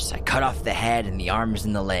corpse. I cut off the head and the arms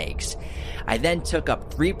and the legs. I then took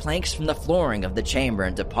up 3 planks from the flooring of the chamber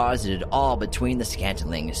and deposited all between the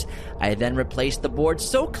scantlings. I then replaced the boards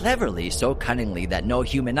so cleverly, so cunningly, that no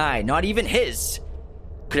human eye, not even his,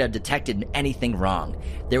 could have detected anything wrong.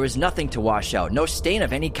 There was nothing to wash out, no stain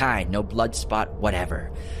of any kind, no blood spot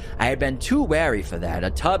whatever. I had been too wary for that. A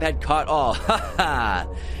tub had caught all. Ha ha!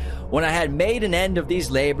 When I had made an end of these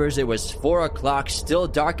labors, it was 4 o'clock, still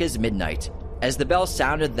dark as midnight. As the bell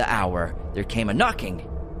sounded the hour, there came a knocking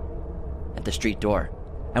at the street door.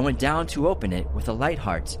 I went down to open it with a light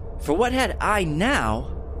heart. For what had I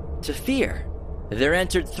now to fear? There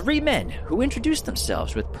entered 3 men who introduced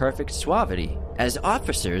themselves with perfect suavity as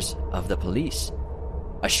officers of the police.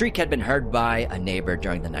 A shriek had been heard by a neighbor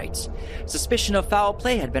during the night. Suspicion of foul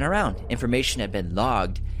play had been around. Information had been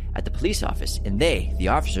logged at the police office, and they, the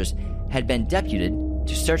officers, had been deputed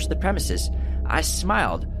to search the premises. I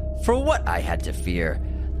smiled. For what I had to fear?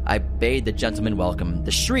 I bade the gentleman welcome.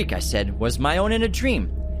 The shriek, I said, was my own in a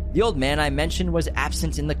dream. The old man I mentioned was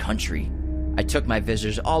absent in the country. I took my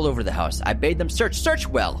visitors all over the house. I bade them search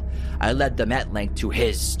well. I led them at length to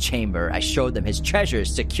his chamber. I showed them his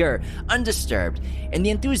treasures, secure, undisturbed. In the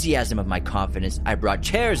enthusiasm of my confidence, I brought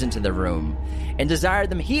chairs into the room and desired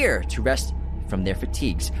them here to rest from their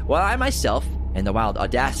fatigues, while I myself, in the wild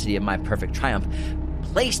audacity of my perfect triumph,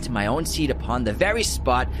 placed my own seat upon the very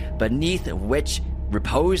spot beneath which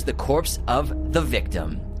reposed the corpse of the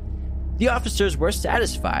victim. The officers were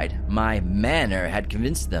satisfied. My manner had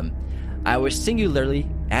convinced them. I was singularly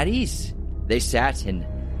at ease. They sat, and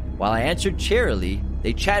while I answered cheerily,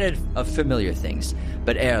 they chatted of familiar things.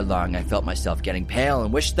 But ere long, I felt myself getting pale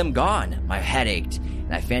and wished them gone. My head ached,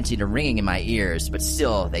 and I fancied a ringing in my ears, but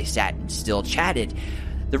still they sat and still chatted.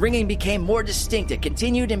 The ringing became more distinct. It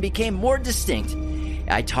continued and became more distinct.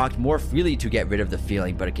 I talked more freely to get rid of the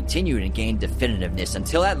feeling, but it continued and gained definitiveness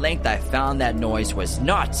until at length I found that noise was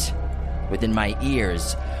not within my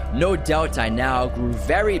ears. No doubt I now grew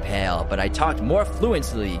very pale, but I talked more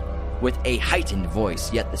fluently with a heightened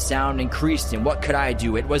voice, yet the sound increased, and what could I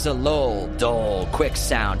do? It was a low, dull, quick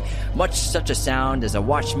sound, much such a sound as a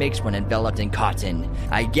watch makes when enveloped in cotton.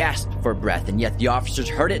 I gasped for breath, and yet the officers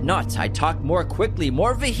heard it not. I talked more quickly,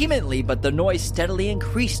 more vehemently, but the noise steadily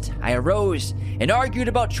increased. I arose and argued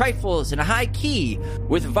about trifles in a high key,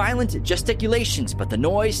 with violent gesticulations, but the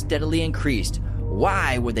noise steadily increased.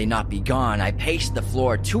 Why would they not be gone? I paced the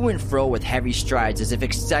floor to and fro with heavy strides, as if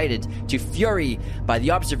excited to fury by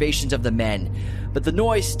the observations of the men. But the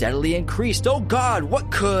noise steadily increased. Oh God,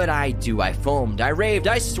 what could I do? I foamed, I raved,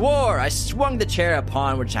 I swore. I swung the chair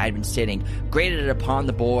upon which I had been sitting, grated it upon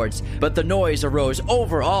the boards, but the noise arose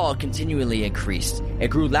over all, continually increased. It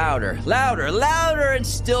grew louder, and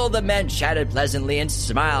still the men chatted pleasantly and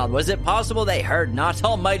smiled. Was it possible they heard not?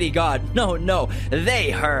 Almighty God, no,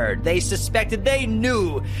 they heard. They suspected, they They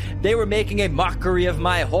knew. They were making a mockery of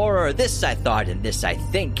my horror. This I thought, and this I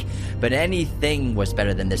think. But anything was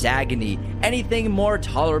better than this agony. Anything more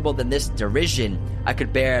tolerable than this derision. I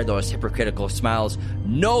could bear those hypocritical smiles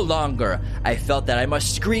no longer. I felt that I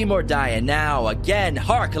must scream or die, and now, again,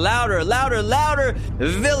 hark, louder, louder, louder!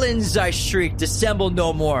 Villains, I shrieked, assemble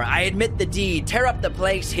no more. I admit the deed, tear up the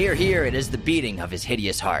place, here, here, it is the beating of his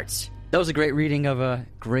hideous hearts. That was a great reading of a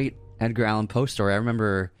great Edgar Allan Poe story. I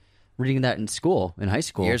remember reading that in school, in high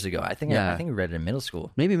school. Years ago. I think we read it in middle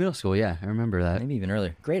school. Maybe middle school, yeah. I remember that. Maybe even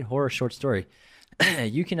earlier. Great horror short story.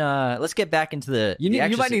 You can, let's get back into the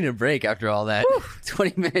You might need a break after all that.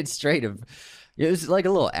 20 minutes straight of, it was like a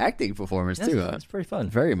little acting performance too. It's pretty fun.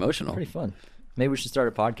 Very emotional. Pretty fun. Maybe we should start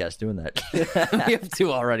a podcast doing that. We have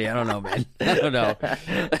two already. I don't know, man. I don't know.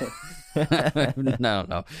 I don't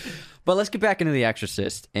know. But let's get back into The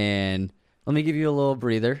Exorcist, and let me give you a little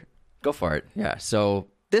breather. Go for it. Yeah, so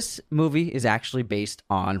this movie is actually based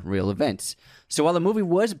on real events. So while the movie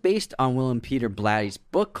was based on William Peter Blatty's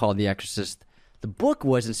book called The Exorcist, the book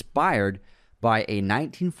was inspired by a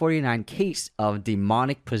 1949 case of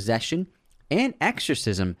demonic possession and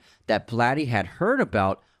exorcism that Blatty had heard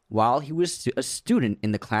about while he was a student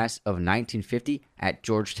in the class of 1950 at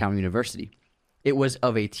Georgetown University. It was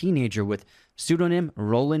of a teenager with pseudonym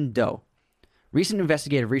Roland Doe. Recent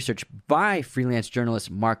investigative research by freelance journalist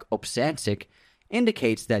Mark Opsancic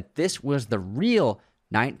indicates that this was the real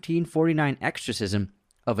 1949 exorcism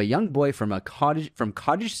of a young boy from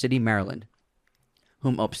Cottage City, Maryland,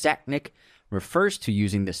 whom Opsancic refers to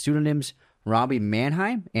using the pseudonyms Robbie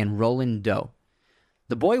Mannheim and Roland Doe.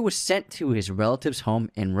 The boy was sent to his relative's home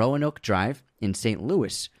in Roanoke Drive in St.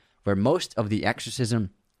 Louis, where most of the exorcism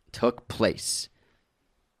took place.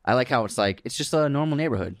 I like how it's just a normal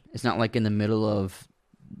neighborhood. It's not like in the middle of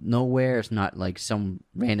nowhere. It's not like some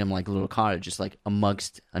random like little cottage. It's like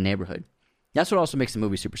amongst a neighborhood. That's what also makes the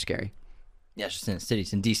movie super scary. Yeah, it's just in the city.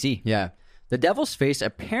 It's in D.C. Yeah. The devil's face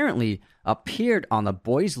apparently appeared on the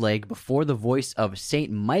boy's leg before the voice of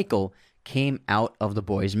Saint Michael came out of the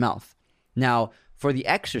boy's mouth. Now, for the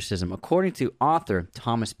exorcism, according to author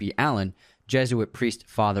Thomas B. Allen, Jesuit priest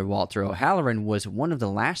Father Walter O'Halloran was one of the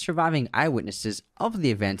last surviving eyewitnesses of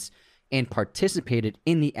the events and participated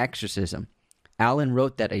in the exorcism. Allen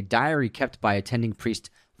wrote that a diary kept by attending priest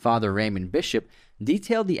Father Raymond Bishop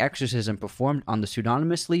detailed the exorcism performed on the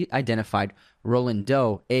pseudonymously identified Roland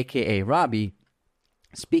Doe, a.k.a. Robbie.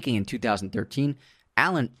 Speaking in 2013,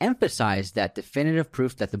 Allen emphasized that definitive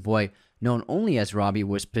proof that the boy, known only as Robbie,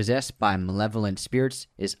 was possessed by malevolent spirits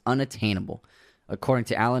is unattainable. According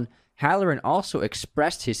to Allen, Halloran also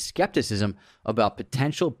expressed his skepticism about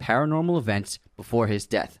potential paranormal events before his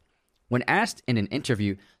death. When asked in an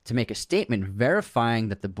interview to make a statement verifying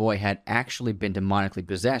that the boy had actually been demonically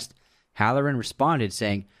possessed, Halloran responded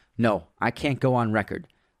saying, "No, I can't go on record.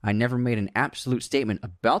 I never made an absolute statement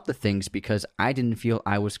about the things because I didn't feel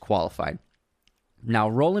I was qualified." Now,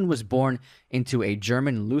 Roland was born into a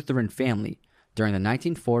German Lutheran family. During the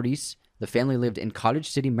 1940s, the family lived in Cottage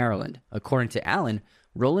City, Maryland. According to Allen,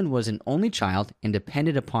 Roland was an only child and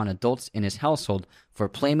depended upon adults in his household for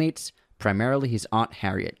playmates, primarily his Aunt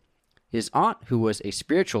Harriet. His aunt, who was a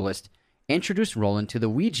spiritualist, introduced Roland to the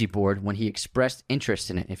Ouija board when he expressed interest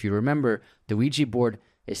in it. If you remember, the Ouija board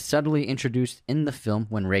is subtly introduced in the film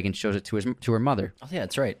when Reagan shows it to her mother. Oh, yeah,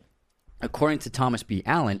 that's right. According to Thomas B.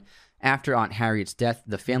 Allen, after Aunt Harriet's death,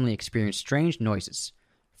 the family experienced strange noises,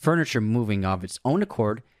 furniture moving of its own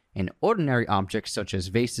accord, and ordinary objects such as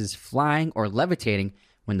vases flying or levitating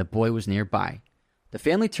when the boy was nearby. The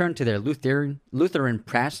family turned to their Lutheran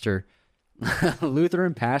pastor,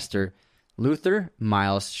 Luther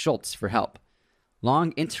Miles Schultz, for help.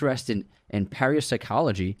 Long interested in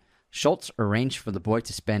parapsychology, Schultz arranged for the boy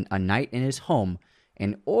to spend a night in his home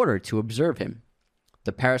in order to observe him.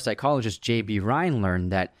 The parapsychologist J.B. Ryan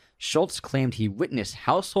learned that Schultz claimed he witnessed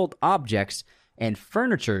household objects and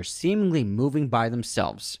furniture seemingly moving by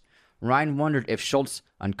themselves. Ryan wondered if Schultz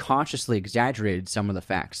unconsciously exaggerated some of the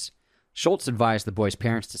facts. Schultz advised the boy's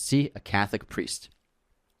parents to see a Catholic priest.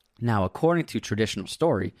 Now, according to traditional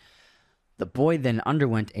story, the boy then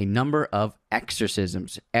underwent a number of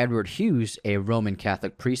exorcisms. Edward Hughes, a Roman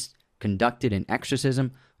Catholic priest, conducted an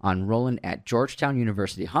exorcism on Roland at Georgetown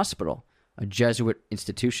University Hospital, a Jesuit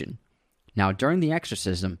institution. Now, during the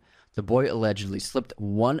exorcism, the boy allegedly slipped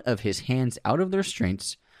one of his hands out of the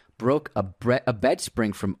restraints, broke a bed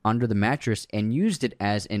spring from under the mattress, and used it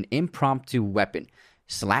as an impromptu weapon,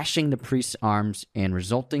 slashing the priest's arms and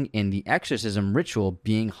resulting in the exorcism ritual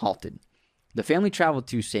being halted. The family traveled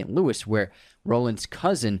to St. Louis, where Roland's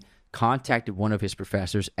cousin contacted one of his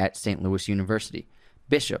professors at St. Louis University,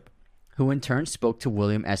 Bishop, who in turn spoke to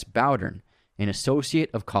William S. Bowdern, an associate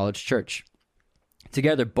of College Church.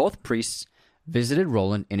 Together, both priests visited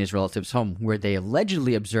Roland in his relative's home, where they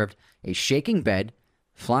allegedly observed a shaking bed,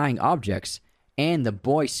 flying objects, and the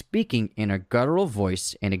boy speaking in a guttural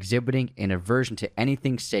voice and exhibiting an aversion to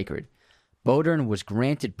anything sacred. Bodern was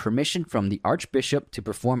granted permission from the archbishop to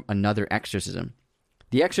perform another exorcism.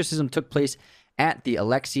 The exorcism took place at the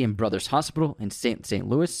Alexian Brothers Hospital in South St.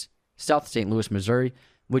 Louis, Missouri,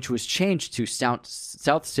 which was changed to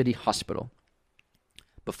South City Hospital.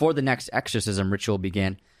 Before the next exorcism ritual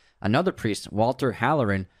began, another priest, Walter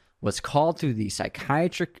Halloran, was called to the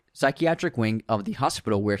psychiatric wing of the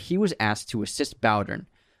hospital, where he was asked to assist Bowdern.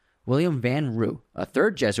 William Van Roo, a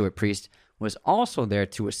third Jesuit priest, was also there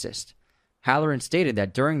to assist. Halloran stated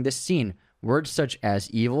that during this scene, words such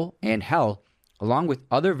as evil and hell, along with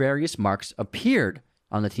other various marks, appeared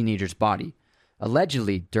on the teenager's body.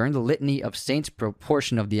 Allegedly, during the Litany of Saints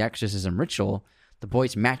portion of the exorcism ritual, the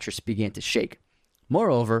boy's mattress began to shake.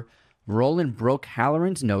 Moreover, Roland broke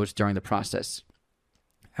Halloran's nose during the process.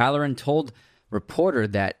 Halloran told reporter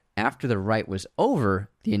that after the rite was over,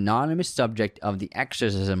 the anonymous subject of the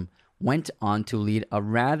exorcism went on to lead a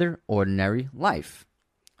rather ordinary life.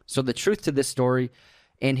 So the truth to this story,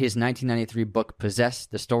 in his 1993 book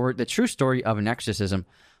Possessed, the true story of an exorcism,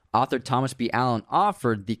 author Thomas B. Allen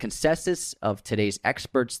offered the consensus of today's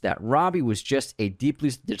experts that Robbie was just a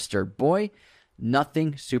deeply disturbed boy,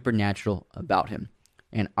 nothing supernatural about him.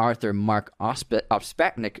 And Arthur Mark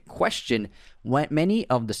Ospatnik questioned many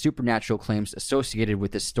of the supernatural claims associated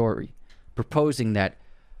with this story, proposing that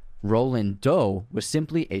Roland Doe was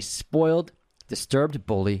simply a spoiled, disturbed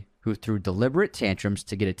bully who threw deliberate tantrums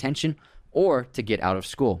to get attention or to get out of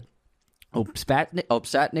school.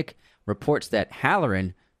 Ospatnik reports that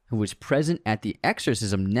Halloran, who was present at the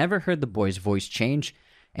exorcism, never heard the boy's voice change,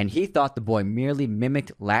 and he thought the boy merely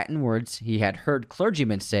mimicked Latin words he had heard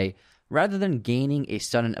clergymen say, rather than gaining a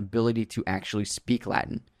sudden ability to actually speak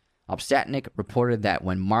Latin. Ospatnik reported that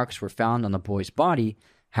when marks were found on the boy's body,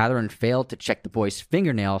 Halloran failed to check the boy's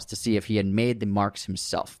fingernails to see if he had made the marks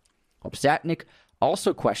himself. Ospatnik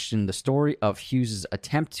also questioned the story of Hughes's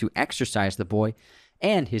attempt to exorcise the boy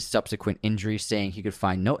and his subsequent injury, saying he could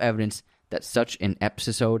find no evidence that such an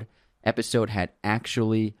episode had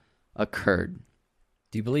actually occurred.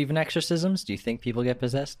 Do you believe in exorcisms? Do you think people get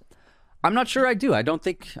possessed? I'm not sure I do. I don't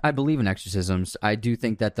think I believe in exorcisms. I do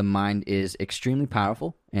think that the mind is extremely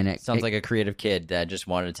powerful, and it sounds like a creative kid that just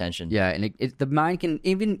wanted attention. Yeah, and the mind can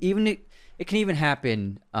it can even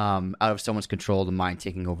happen out of someone's control. The mind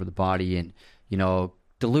taking over the body, and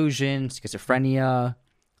delusion, schizophrenia.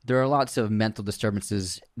 There are lots of mental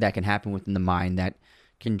disturbances that can happen within the mind that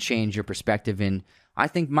can change your perspective. And I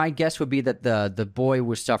think my guess would be that the boy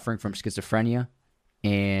was suffering from schizophrenia,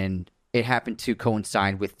 and it happened to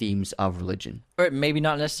coincide with themes of religion. Or maybe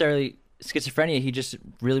not necessarily schizophrenia. He just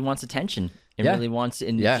really wants attention and really wants,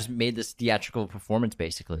 and just made this theatrical performance,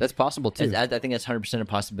 basically. That's possible, too. I think that's 100% a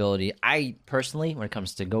possibility. I personally, when it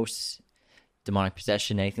comes to ghosts, demonic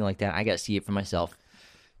possession, anything like that, I got to see it for myself.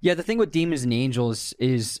 Yeah, the thing with demons and angels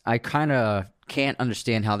is I kind of can't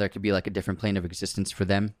understand how there could be like a different plane of existence for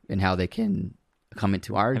them and how they can come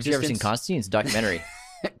into our existence. Have you ever seen Constantine? It's a documentary.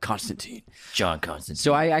 Constantine. John Constantine.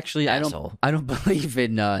 So I don't believe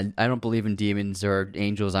in demons or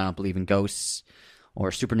angels. I don't believe in ghosts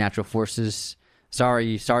or supernatural forces.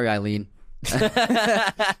 Sorry, Eileen.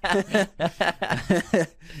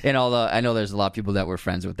 And although I know there's a lot of people that we're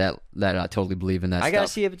friends with that totally believe in that. I gotta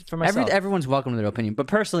see it for myself. Everyone's welcome to their opinion, but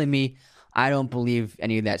personally, me, I don't believe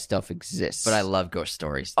any of that stuff exists. But I love ghost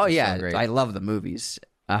stories. Oh yeah, so I love the movies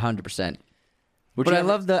 100%. But I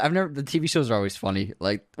love the TV shows are always funny.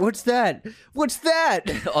 Like, what's that? What's that?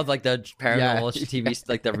 Oh, like the paranormal TV,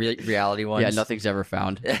 like the reality ones. Yeah, nothing's ever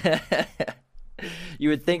found. You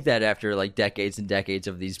would think that after like decades and decades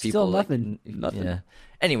of these people. Still nothing. Yeah.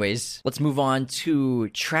 Anyways, let's move on to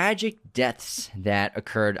tragic deaths that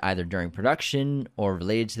occurred either during production or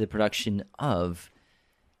related to the production of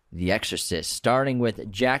The Exorcist, starting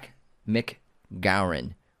with Jack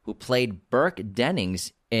McGowan, who played Burke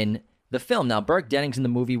Dennings in the film. Now, Burke Dennings in the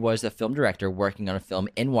movie was the film director working on a film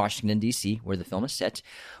in Washington, D.C., where the film is set,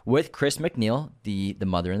 with Chris McNeil, the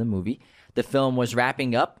mother in the movie. The film was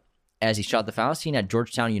wrapping up as he shot the final scene at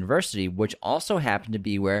Georgetown University, which also happened to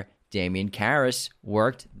be where Damian Karras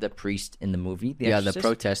worked, the priest in the movie, The Exorcist. The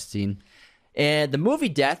protest scene. And the movie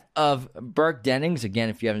death of Burke Dennings, again,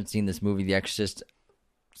 if you haven't seen this movie, The Exorcist,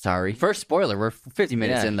 sorry. First spoiler, we're 50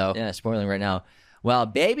 minutes in, though. Yeah, spoiling right now. While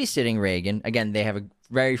babysitting Reagan, again, they have a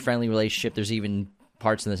very friendly relationship. There's even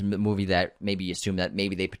parts in this movie that maybe you assume that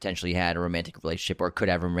maybe they potentially had a romantic relationship or could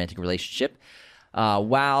have a romantic relationship.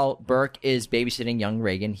 While Burke is babysitting young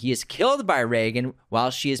Reagan, he is killed by Reagan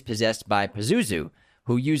while she is possessed by Pazuzu,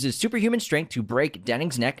 who uses superhuman strength to break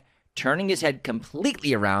Denning's neck, turning his head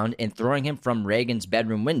completely around and throwing him from Reagan's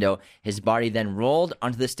bedroom window. His body then rolled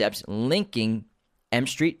onto the steps linking M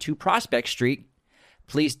Street to Prospect Street.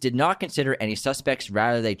 Police did not consider any suspects.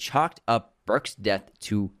 Rather, they chalked up Burke's death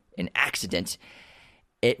to an accident.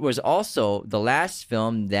 It was also the last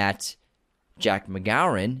film that Jack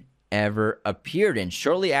McGowan ever appeared in.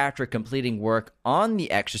 Shortly after completing work on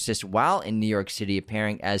The Exorcist while in New York City,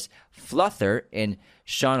 appearing as Fluther in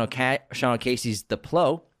Sean O'Casey's The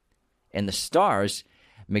Plow and The Stars,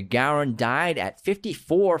 McGowan died at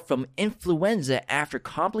 54 from influenza after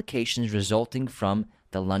complications resulting from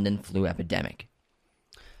the London flu epidemic.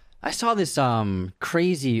 I saw this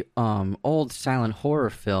crazy old silent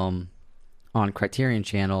horror film on Criterion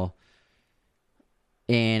Channel,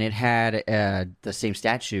 and it had the same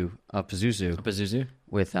statue of Pazuzu.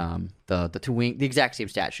 With the two wings, the exact same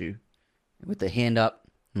statue, with the hand up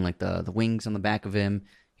and like the wings on the back of him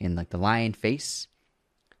and like the lion face.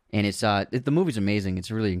 And it's the movie's amazing.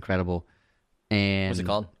 It's really incredible. And what's it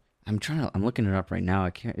called? I'm looking it up right now.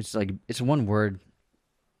 I can't. It's one word.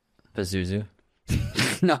 Pazuzu.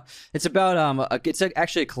 No, it's about it's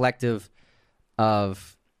actually a collective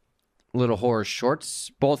of little horror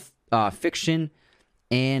shorts, both fiction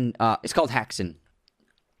and it's called Haxan.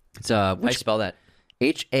 It's how do you spell that?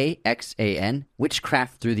 Haxan,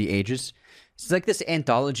 Witchcraft Through the Ages. It's like this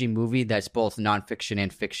anthology movie that's both nonfiction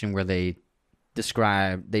and fiction, where they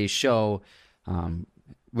show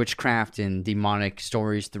witchcraft and demonic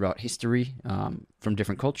stories throughout history from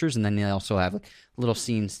different cultures, and then they also have little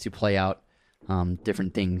scenes to play out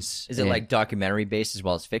different things. Is it like documentary based as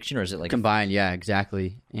well as fiction, or is it like combined? Yeah,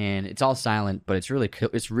 exactly. And it's all silent, but it's really cool.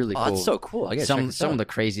 Oh, that's so cool. I guess some of the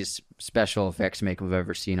craziest special effects makeup I've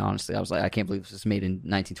ever seen. Honestly, I was like, I can't believe this was made in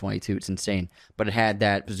 1922. It's insane. But it had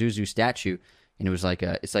that Pazuzu statue, and it was like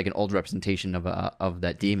it's like an old representation of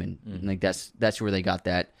that demon. And like that's where they got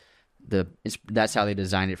that. That's how they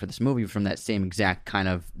designed it for this movie, from that same exact kind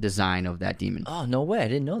of design of that demon. Oh, no way. I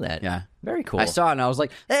didn't know that. Yeah. Very cool. I saw it and I was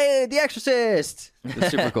like, hey, The Exorcist! It's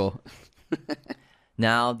super cool.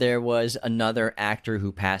 Now, there was another actor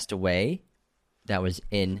who passed away that was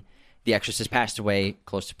in The Exorcist, passed away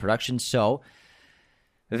close to production. So,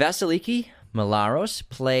 Vasiliki Milaros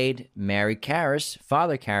played Mary Karras,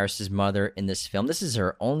 Father Karras' mother in this film. This is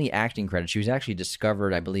her only acting credit. She was actually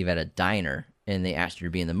discovered, I believe, at a diner, and they asked her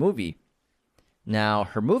to be in the movie. Now,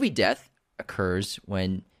 her movie death occurs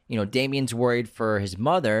when, Damien's worried for his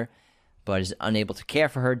mother, but is unable to care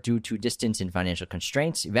for her due to distance and financial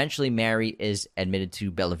constraints. Eventually, Mary is admitted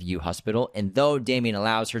to Bellevue Hospital, and though Damien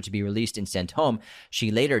allows her to be released and sent home,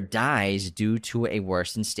 she later dies due to a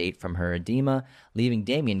worsened state from her edema, leaving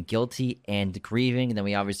Damien guilty and grieving. And then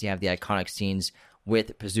we obviously have the iconic scenes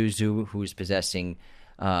with Pazuzu, who's possessing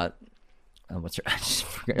what's her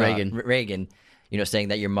Reagan, saying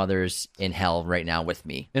that your mother's in hell right now with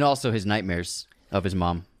me. And also his nightmares of his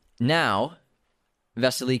mom. Now,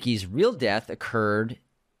 Vasiliki's real death occurred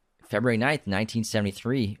February 9th,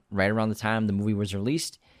 1973, right around the time the movie was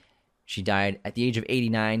released. She died at the age of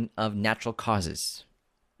 89 of natural causes.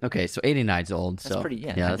 Okay, so 89's old. That's so pretty,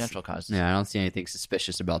 natural causes. Yeah, I don't see anything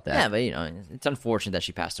suspicious about that. Yeah, but, it's unfortunate that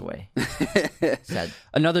she passed away. Sad.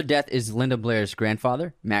 Another death is Linda Blair's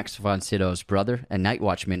grandfather, Max von Sydow's brother, a night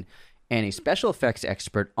watchman, and a special effects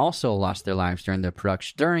expert also lost their lives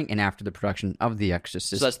during and after the production of The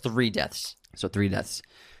Exorcist. So that's 3 deaths. So 3 deaths.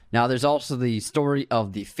 Now, there's also the story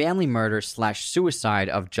of the family murder/suicide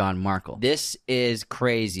of John Markle. This is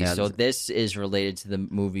crazy. Yeah, so this is related to the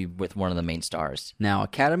movie with one of the main stars. Now,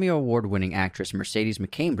 Academy Award-winning actress Mercedes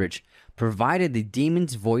McCambridge provided the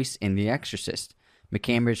demon's voice in The Exorcist.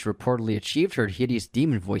 McCambridge reportedly achieved her hideous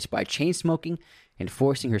demon voice by chain-smoking and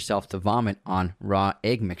forcing herself to vomit on raw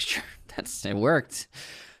egg mixture. It worked.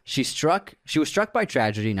 She was struck by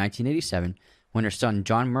tragedy in 1987 when her son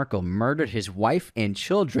John Markle murdered his wife and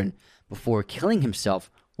children before killing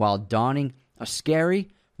himself while donning a scary,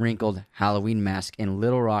 wrinkled Halloween mask in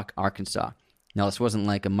Little Rock, Arkansas. Now, this wasn't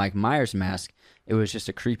like a Mike Myers mask. It was just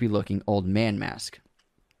a creepy-looking old man mask.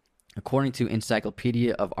 According to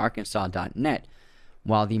Encyclopedia of Arkansas.net,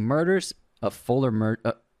 after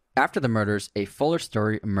the murders, a fuller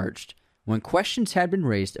story emerged. When questions had been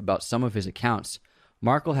raised about some of his accounts,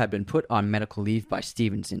 Markle had been put on medical leave by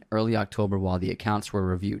Stevens in early October while the accounts were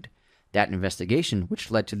reviewed. That investigation,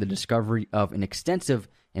 which led to the discovery of an extensive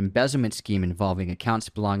embezzlement scheme involving accounts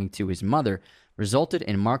belonging to his mother, resulted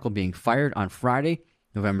in Markle being fired on Friday,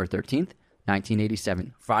 November 13th,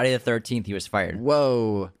 1987. Friday the 13th, he was fired.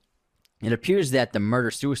 Whoa. It appears that the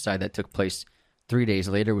murder-suicide that took place 3 days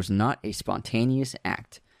later was not a spontaneous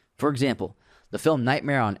act. For example, the film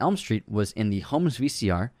Nightmare on Elm Street was in the home's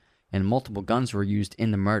VCR, and multiple guns were used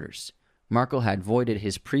in the murders. Markle had voided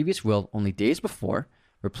his previous will only days before,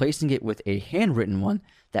 replacing it with a handwritten one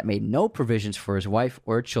that made no provisions for his wife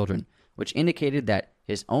or children, which indicated that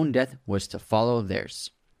his own death was to follow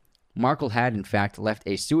theirs. Markle had, in fact, left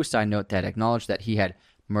a suicide note that acknowledged that he had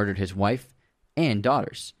murdered his wife and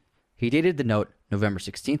daughters. He dated the note November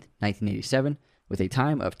 16th, 1987, with a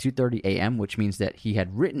time of 2:30 a.m., which means that he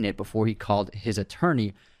had written it before he called his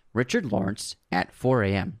attorney, Richard Lawrence, at 4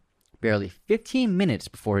 a.m., barely 15 minutes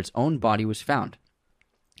before his own body was found.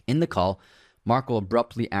 In the call, Markle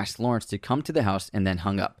abruptly asked Lawrence to come to the house and then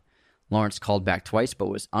hung up. Lawrence called back twice but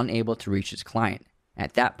was unable to reach his client.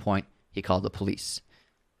 At that point, he called the police.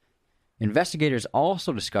 Investigators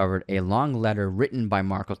also discovered a long letter written by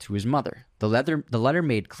Markle to his mother. The letter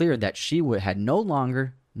made clear that she had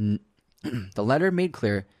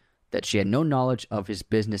no knowledge of his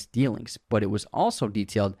business dealings, but it was also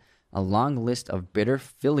detailed a long list of bitter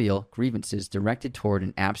filial grievances directed toward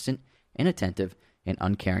an absent, inattentive, and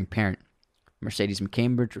uncaring parent. Mercedes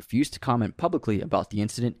McCambridge refused to comment publicly about the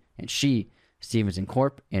incident, and she, Stevens &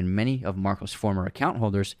 Corp., and many of Markle's former account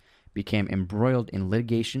holders became embroiled in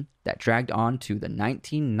litigation that dragged on to the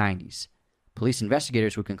 1990s. Police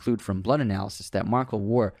investigators would conclude from blood analysis that Markle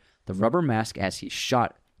wore the rubber mask as he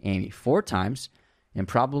shot Amy 4 times, and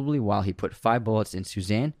probably while he put 5 bullets in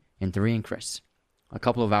Suzanne and 3 in Chris. A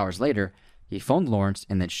couple of hours later, he phoned Lawrence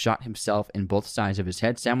and then shot himself in both sides of his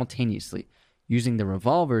head simultaneously, using the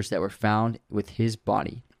revolvers that were found with his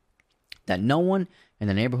body. That no one in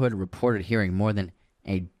the neighborhood reported hearing more than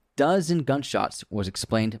a dozen gunshots was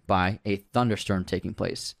explained by a thunderstorm taking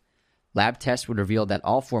place. Lab tests would reveal that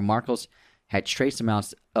all 4 Markles had trace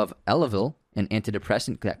amounts of Elavil, an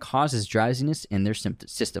antidepressant that causes drowsiness in their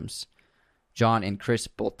systems. John and Chris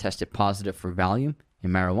both tested positive for Valium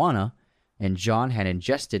and marijuana, and John had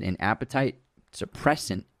ingested an appetite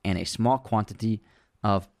suppressant and a small quantity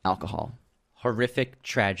of alcohol. Horrific,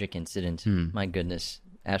 tragic incident. My goodness.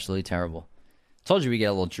 Absolutely terrible. Told you we get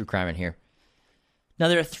a little true crime in here. Now,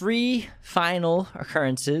 there are 3 final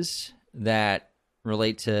occurrences that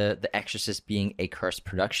relate to The Exorcist being a cursed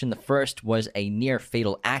production. The first was a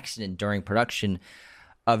near-fatal accident during production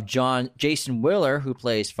of Jason Miller, who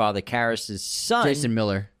plays Father Karras' son. Jason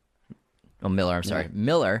Miller. Oh, Miller, I'm sorry. Yeah.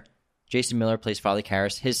 Miller. Jason Miller plays Father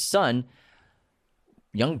Karras. His son,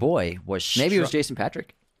 young boy, was... Maybe it was Jason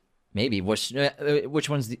Patrick. Maybe. Which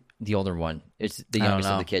one's the older one? It's the youngest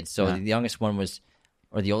of the kids. So the youngest one was...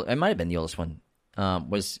 It might have been the oldest one.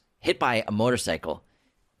 Was hit by a motorcycle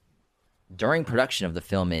during production of the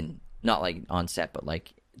film, not like on set, but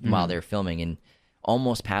like while they were filming, and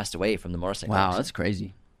almost passed away from the motorcycle. Wow, that's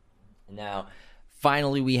crazy. Now,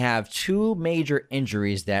 finally, we have 2 major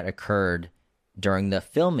injuries that occurred during the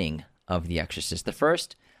filming of The Exorcist. The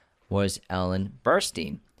first was Ellen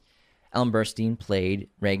Burstyn. Ellen Burstyn played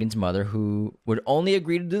Reagan's mother, who would only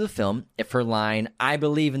agree to do the film if her line, "I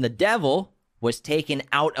believe in the devil," was taken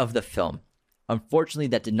out of the film. Unfortunately,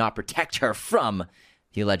 that did not protect her from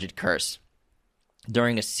the alleged curse.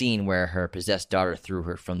 During a scene where her possessed daughter threw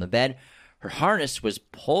her from the bed, her harness was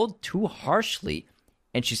pulled too harshly,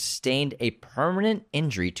 and she sustained a permanent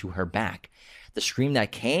injury to her back. The scream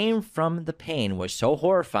that came from the pain was so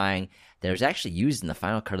horrifying that it was actually used in the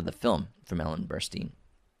final cut of the film from Ellen Burstyn.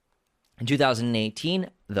 In 2018,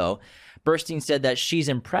 though, Burstyn said that she's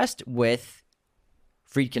impressed with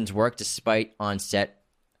Friedkin's work despite on set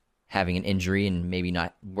having an injury and maybe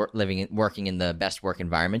not working in the best work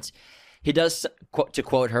environments. He does, to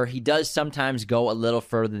quote her, he does sometimes go a little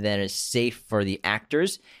further than is safe for the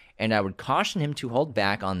actors, and I would caution him to hold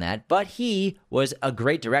back on that, but he was a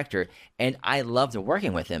great director, and I loved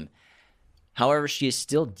working with him. However, she is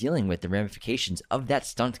still dealing with the ramifications of that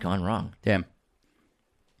stunt gone wrong. Damn.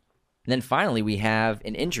 And then finally, we have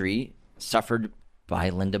an injury suffered by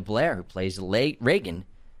Linda Blair, who plays Reagan,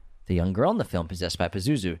 the young girl in the film possessed by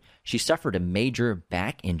Pazuzu. She suffered a major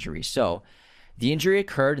back injury. So the injury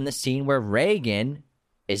occurred in the scene where Reagan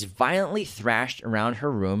is violently thrashed around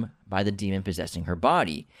her room by the demon possessing her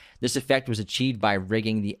body. This effect was achieved by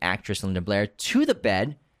rigging the actress Linda Blair to the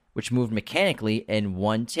bed, which moved mechanically in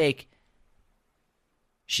one take.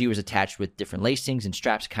 She was attached with different lacings and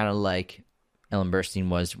straps, kind of like Ellen Burstyn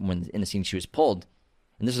was when in the scene she was pulled.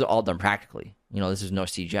 And this was all done practically. This is no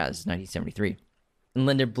CGI. This is 1973. And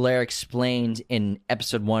Linda Blair explained in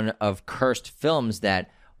episode 1 of Cursed Films that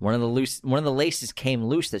one of the laces came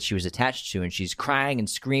loose that she was attached to, and she's crying and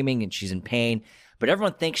screaming and she's in pain. But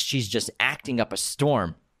everyone thinks she's just acting up a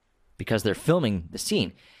storm because they're filming the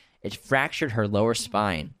scene. It fractured her lower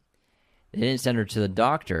spine. They didn't send her to the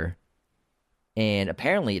doctor. And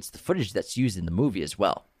apparently it's the footage that's used in the movie as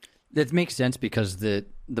well. That makes sense because the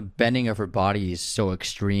bending of her body is so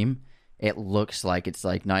extreme. It looks like it's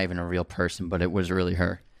like not even a real person, but it was really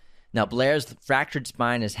her. Now, Blair's fractured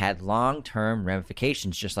spine has had long-term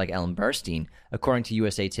ramifications, just like Ellen Burstyn. According to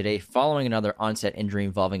USA Today, following another onset injury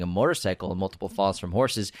involving a motorcycle and multiple falls from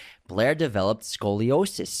horses, Blair developed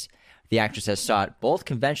scoliosis. The actress has sought both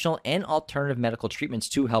conventional and alternative medical treatments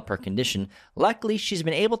to help her condition. Luckily, she's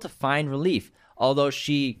been able to find relief. Although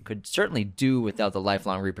she could certainly do without the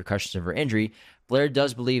lifelong repercussions of her injury, Blair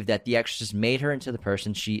does believe that The Exorcist made her into the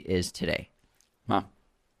person she is today. Huh.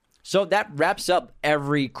 So that wraps up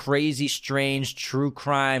every crazy, strange, true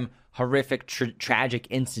crime, horrific, tragic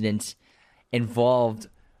incident involved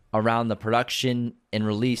around the production and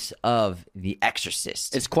release of The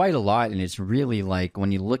Exorcist. It's quite a lot, and it's really like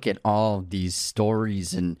when you look at all these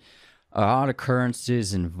stories and odd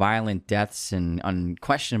occurrences and violent deaths and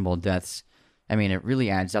unquestionable deaths, I mean, it really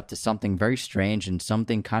adds up to something very strange and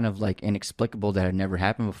something kind of like inexplicable that had never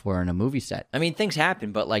happened before in a movie set. I mean, things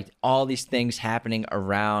happen, but like all these things happening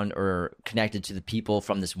around or connected to the people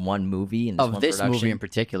from this one movie and this movie in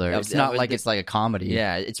particular, it's not like it's like a comedy.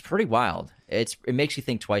 Yeah, it's pretty wild. It makes you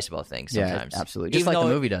think twice about things sometimes. Yeah, absolutely. Just like the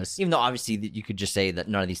movie does. Even though obviously you could just say that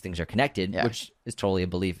none of these things are connected, which is totally a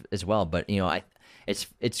belief as well. But it's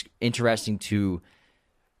interesting to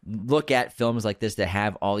look at films like this that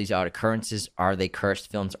have all these odd occurrences. Are they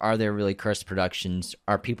cursed films? Are there really cursed productions?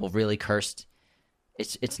 Are people really cursed?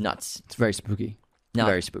 It's nuts. It's very spooky. Now,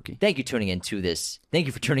 very spooky. Thank you for tuning into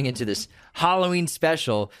this Halloween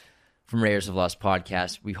special from Raiders of the Lost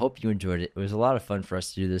podcast. We hope you enjoyed it. It was a lot of fun for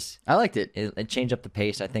us to do this. I liked it. It changed up the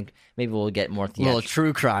pace. I think maybe we'll get more a little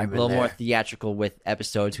true crime, a little more theatrical with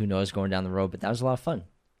episodes. Who knows, going down the road. But that was a lot of fun.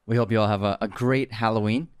 We hope you all have a great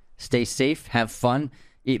Halloween. Stay safe. Have fun.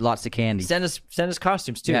 Eat lots of candy. Send us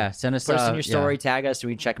costumes too. Yeah, send us. Put us in your story. Tag us so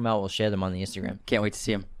we can check them out. We'll share them on the Instagram. Can't wait to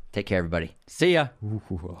see them. Take care, everybody. See ya.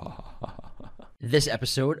 This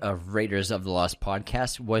episode of Raiders of the Lost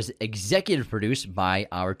podcast was executive produced by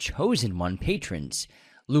our chosen one patrons: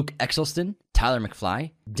 Luke Exelston, Tyler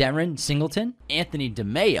McFly, Darren Singleton, Anthony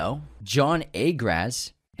DeMeo, John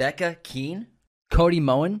Agraz, Becca Keene, Cody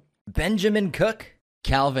Moen, Benjamin Cook,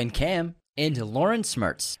 Calvin Cam, and Lauren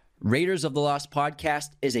Smertz. Raiders of the Lost podcast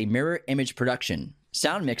is a mirror image production.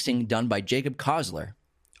 Sound mixing done by Jacob Kosler.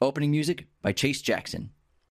 Opening music by Chase Jackson.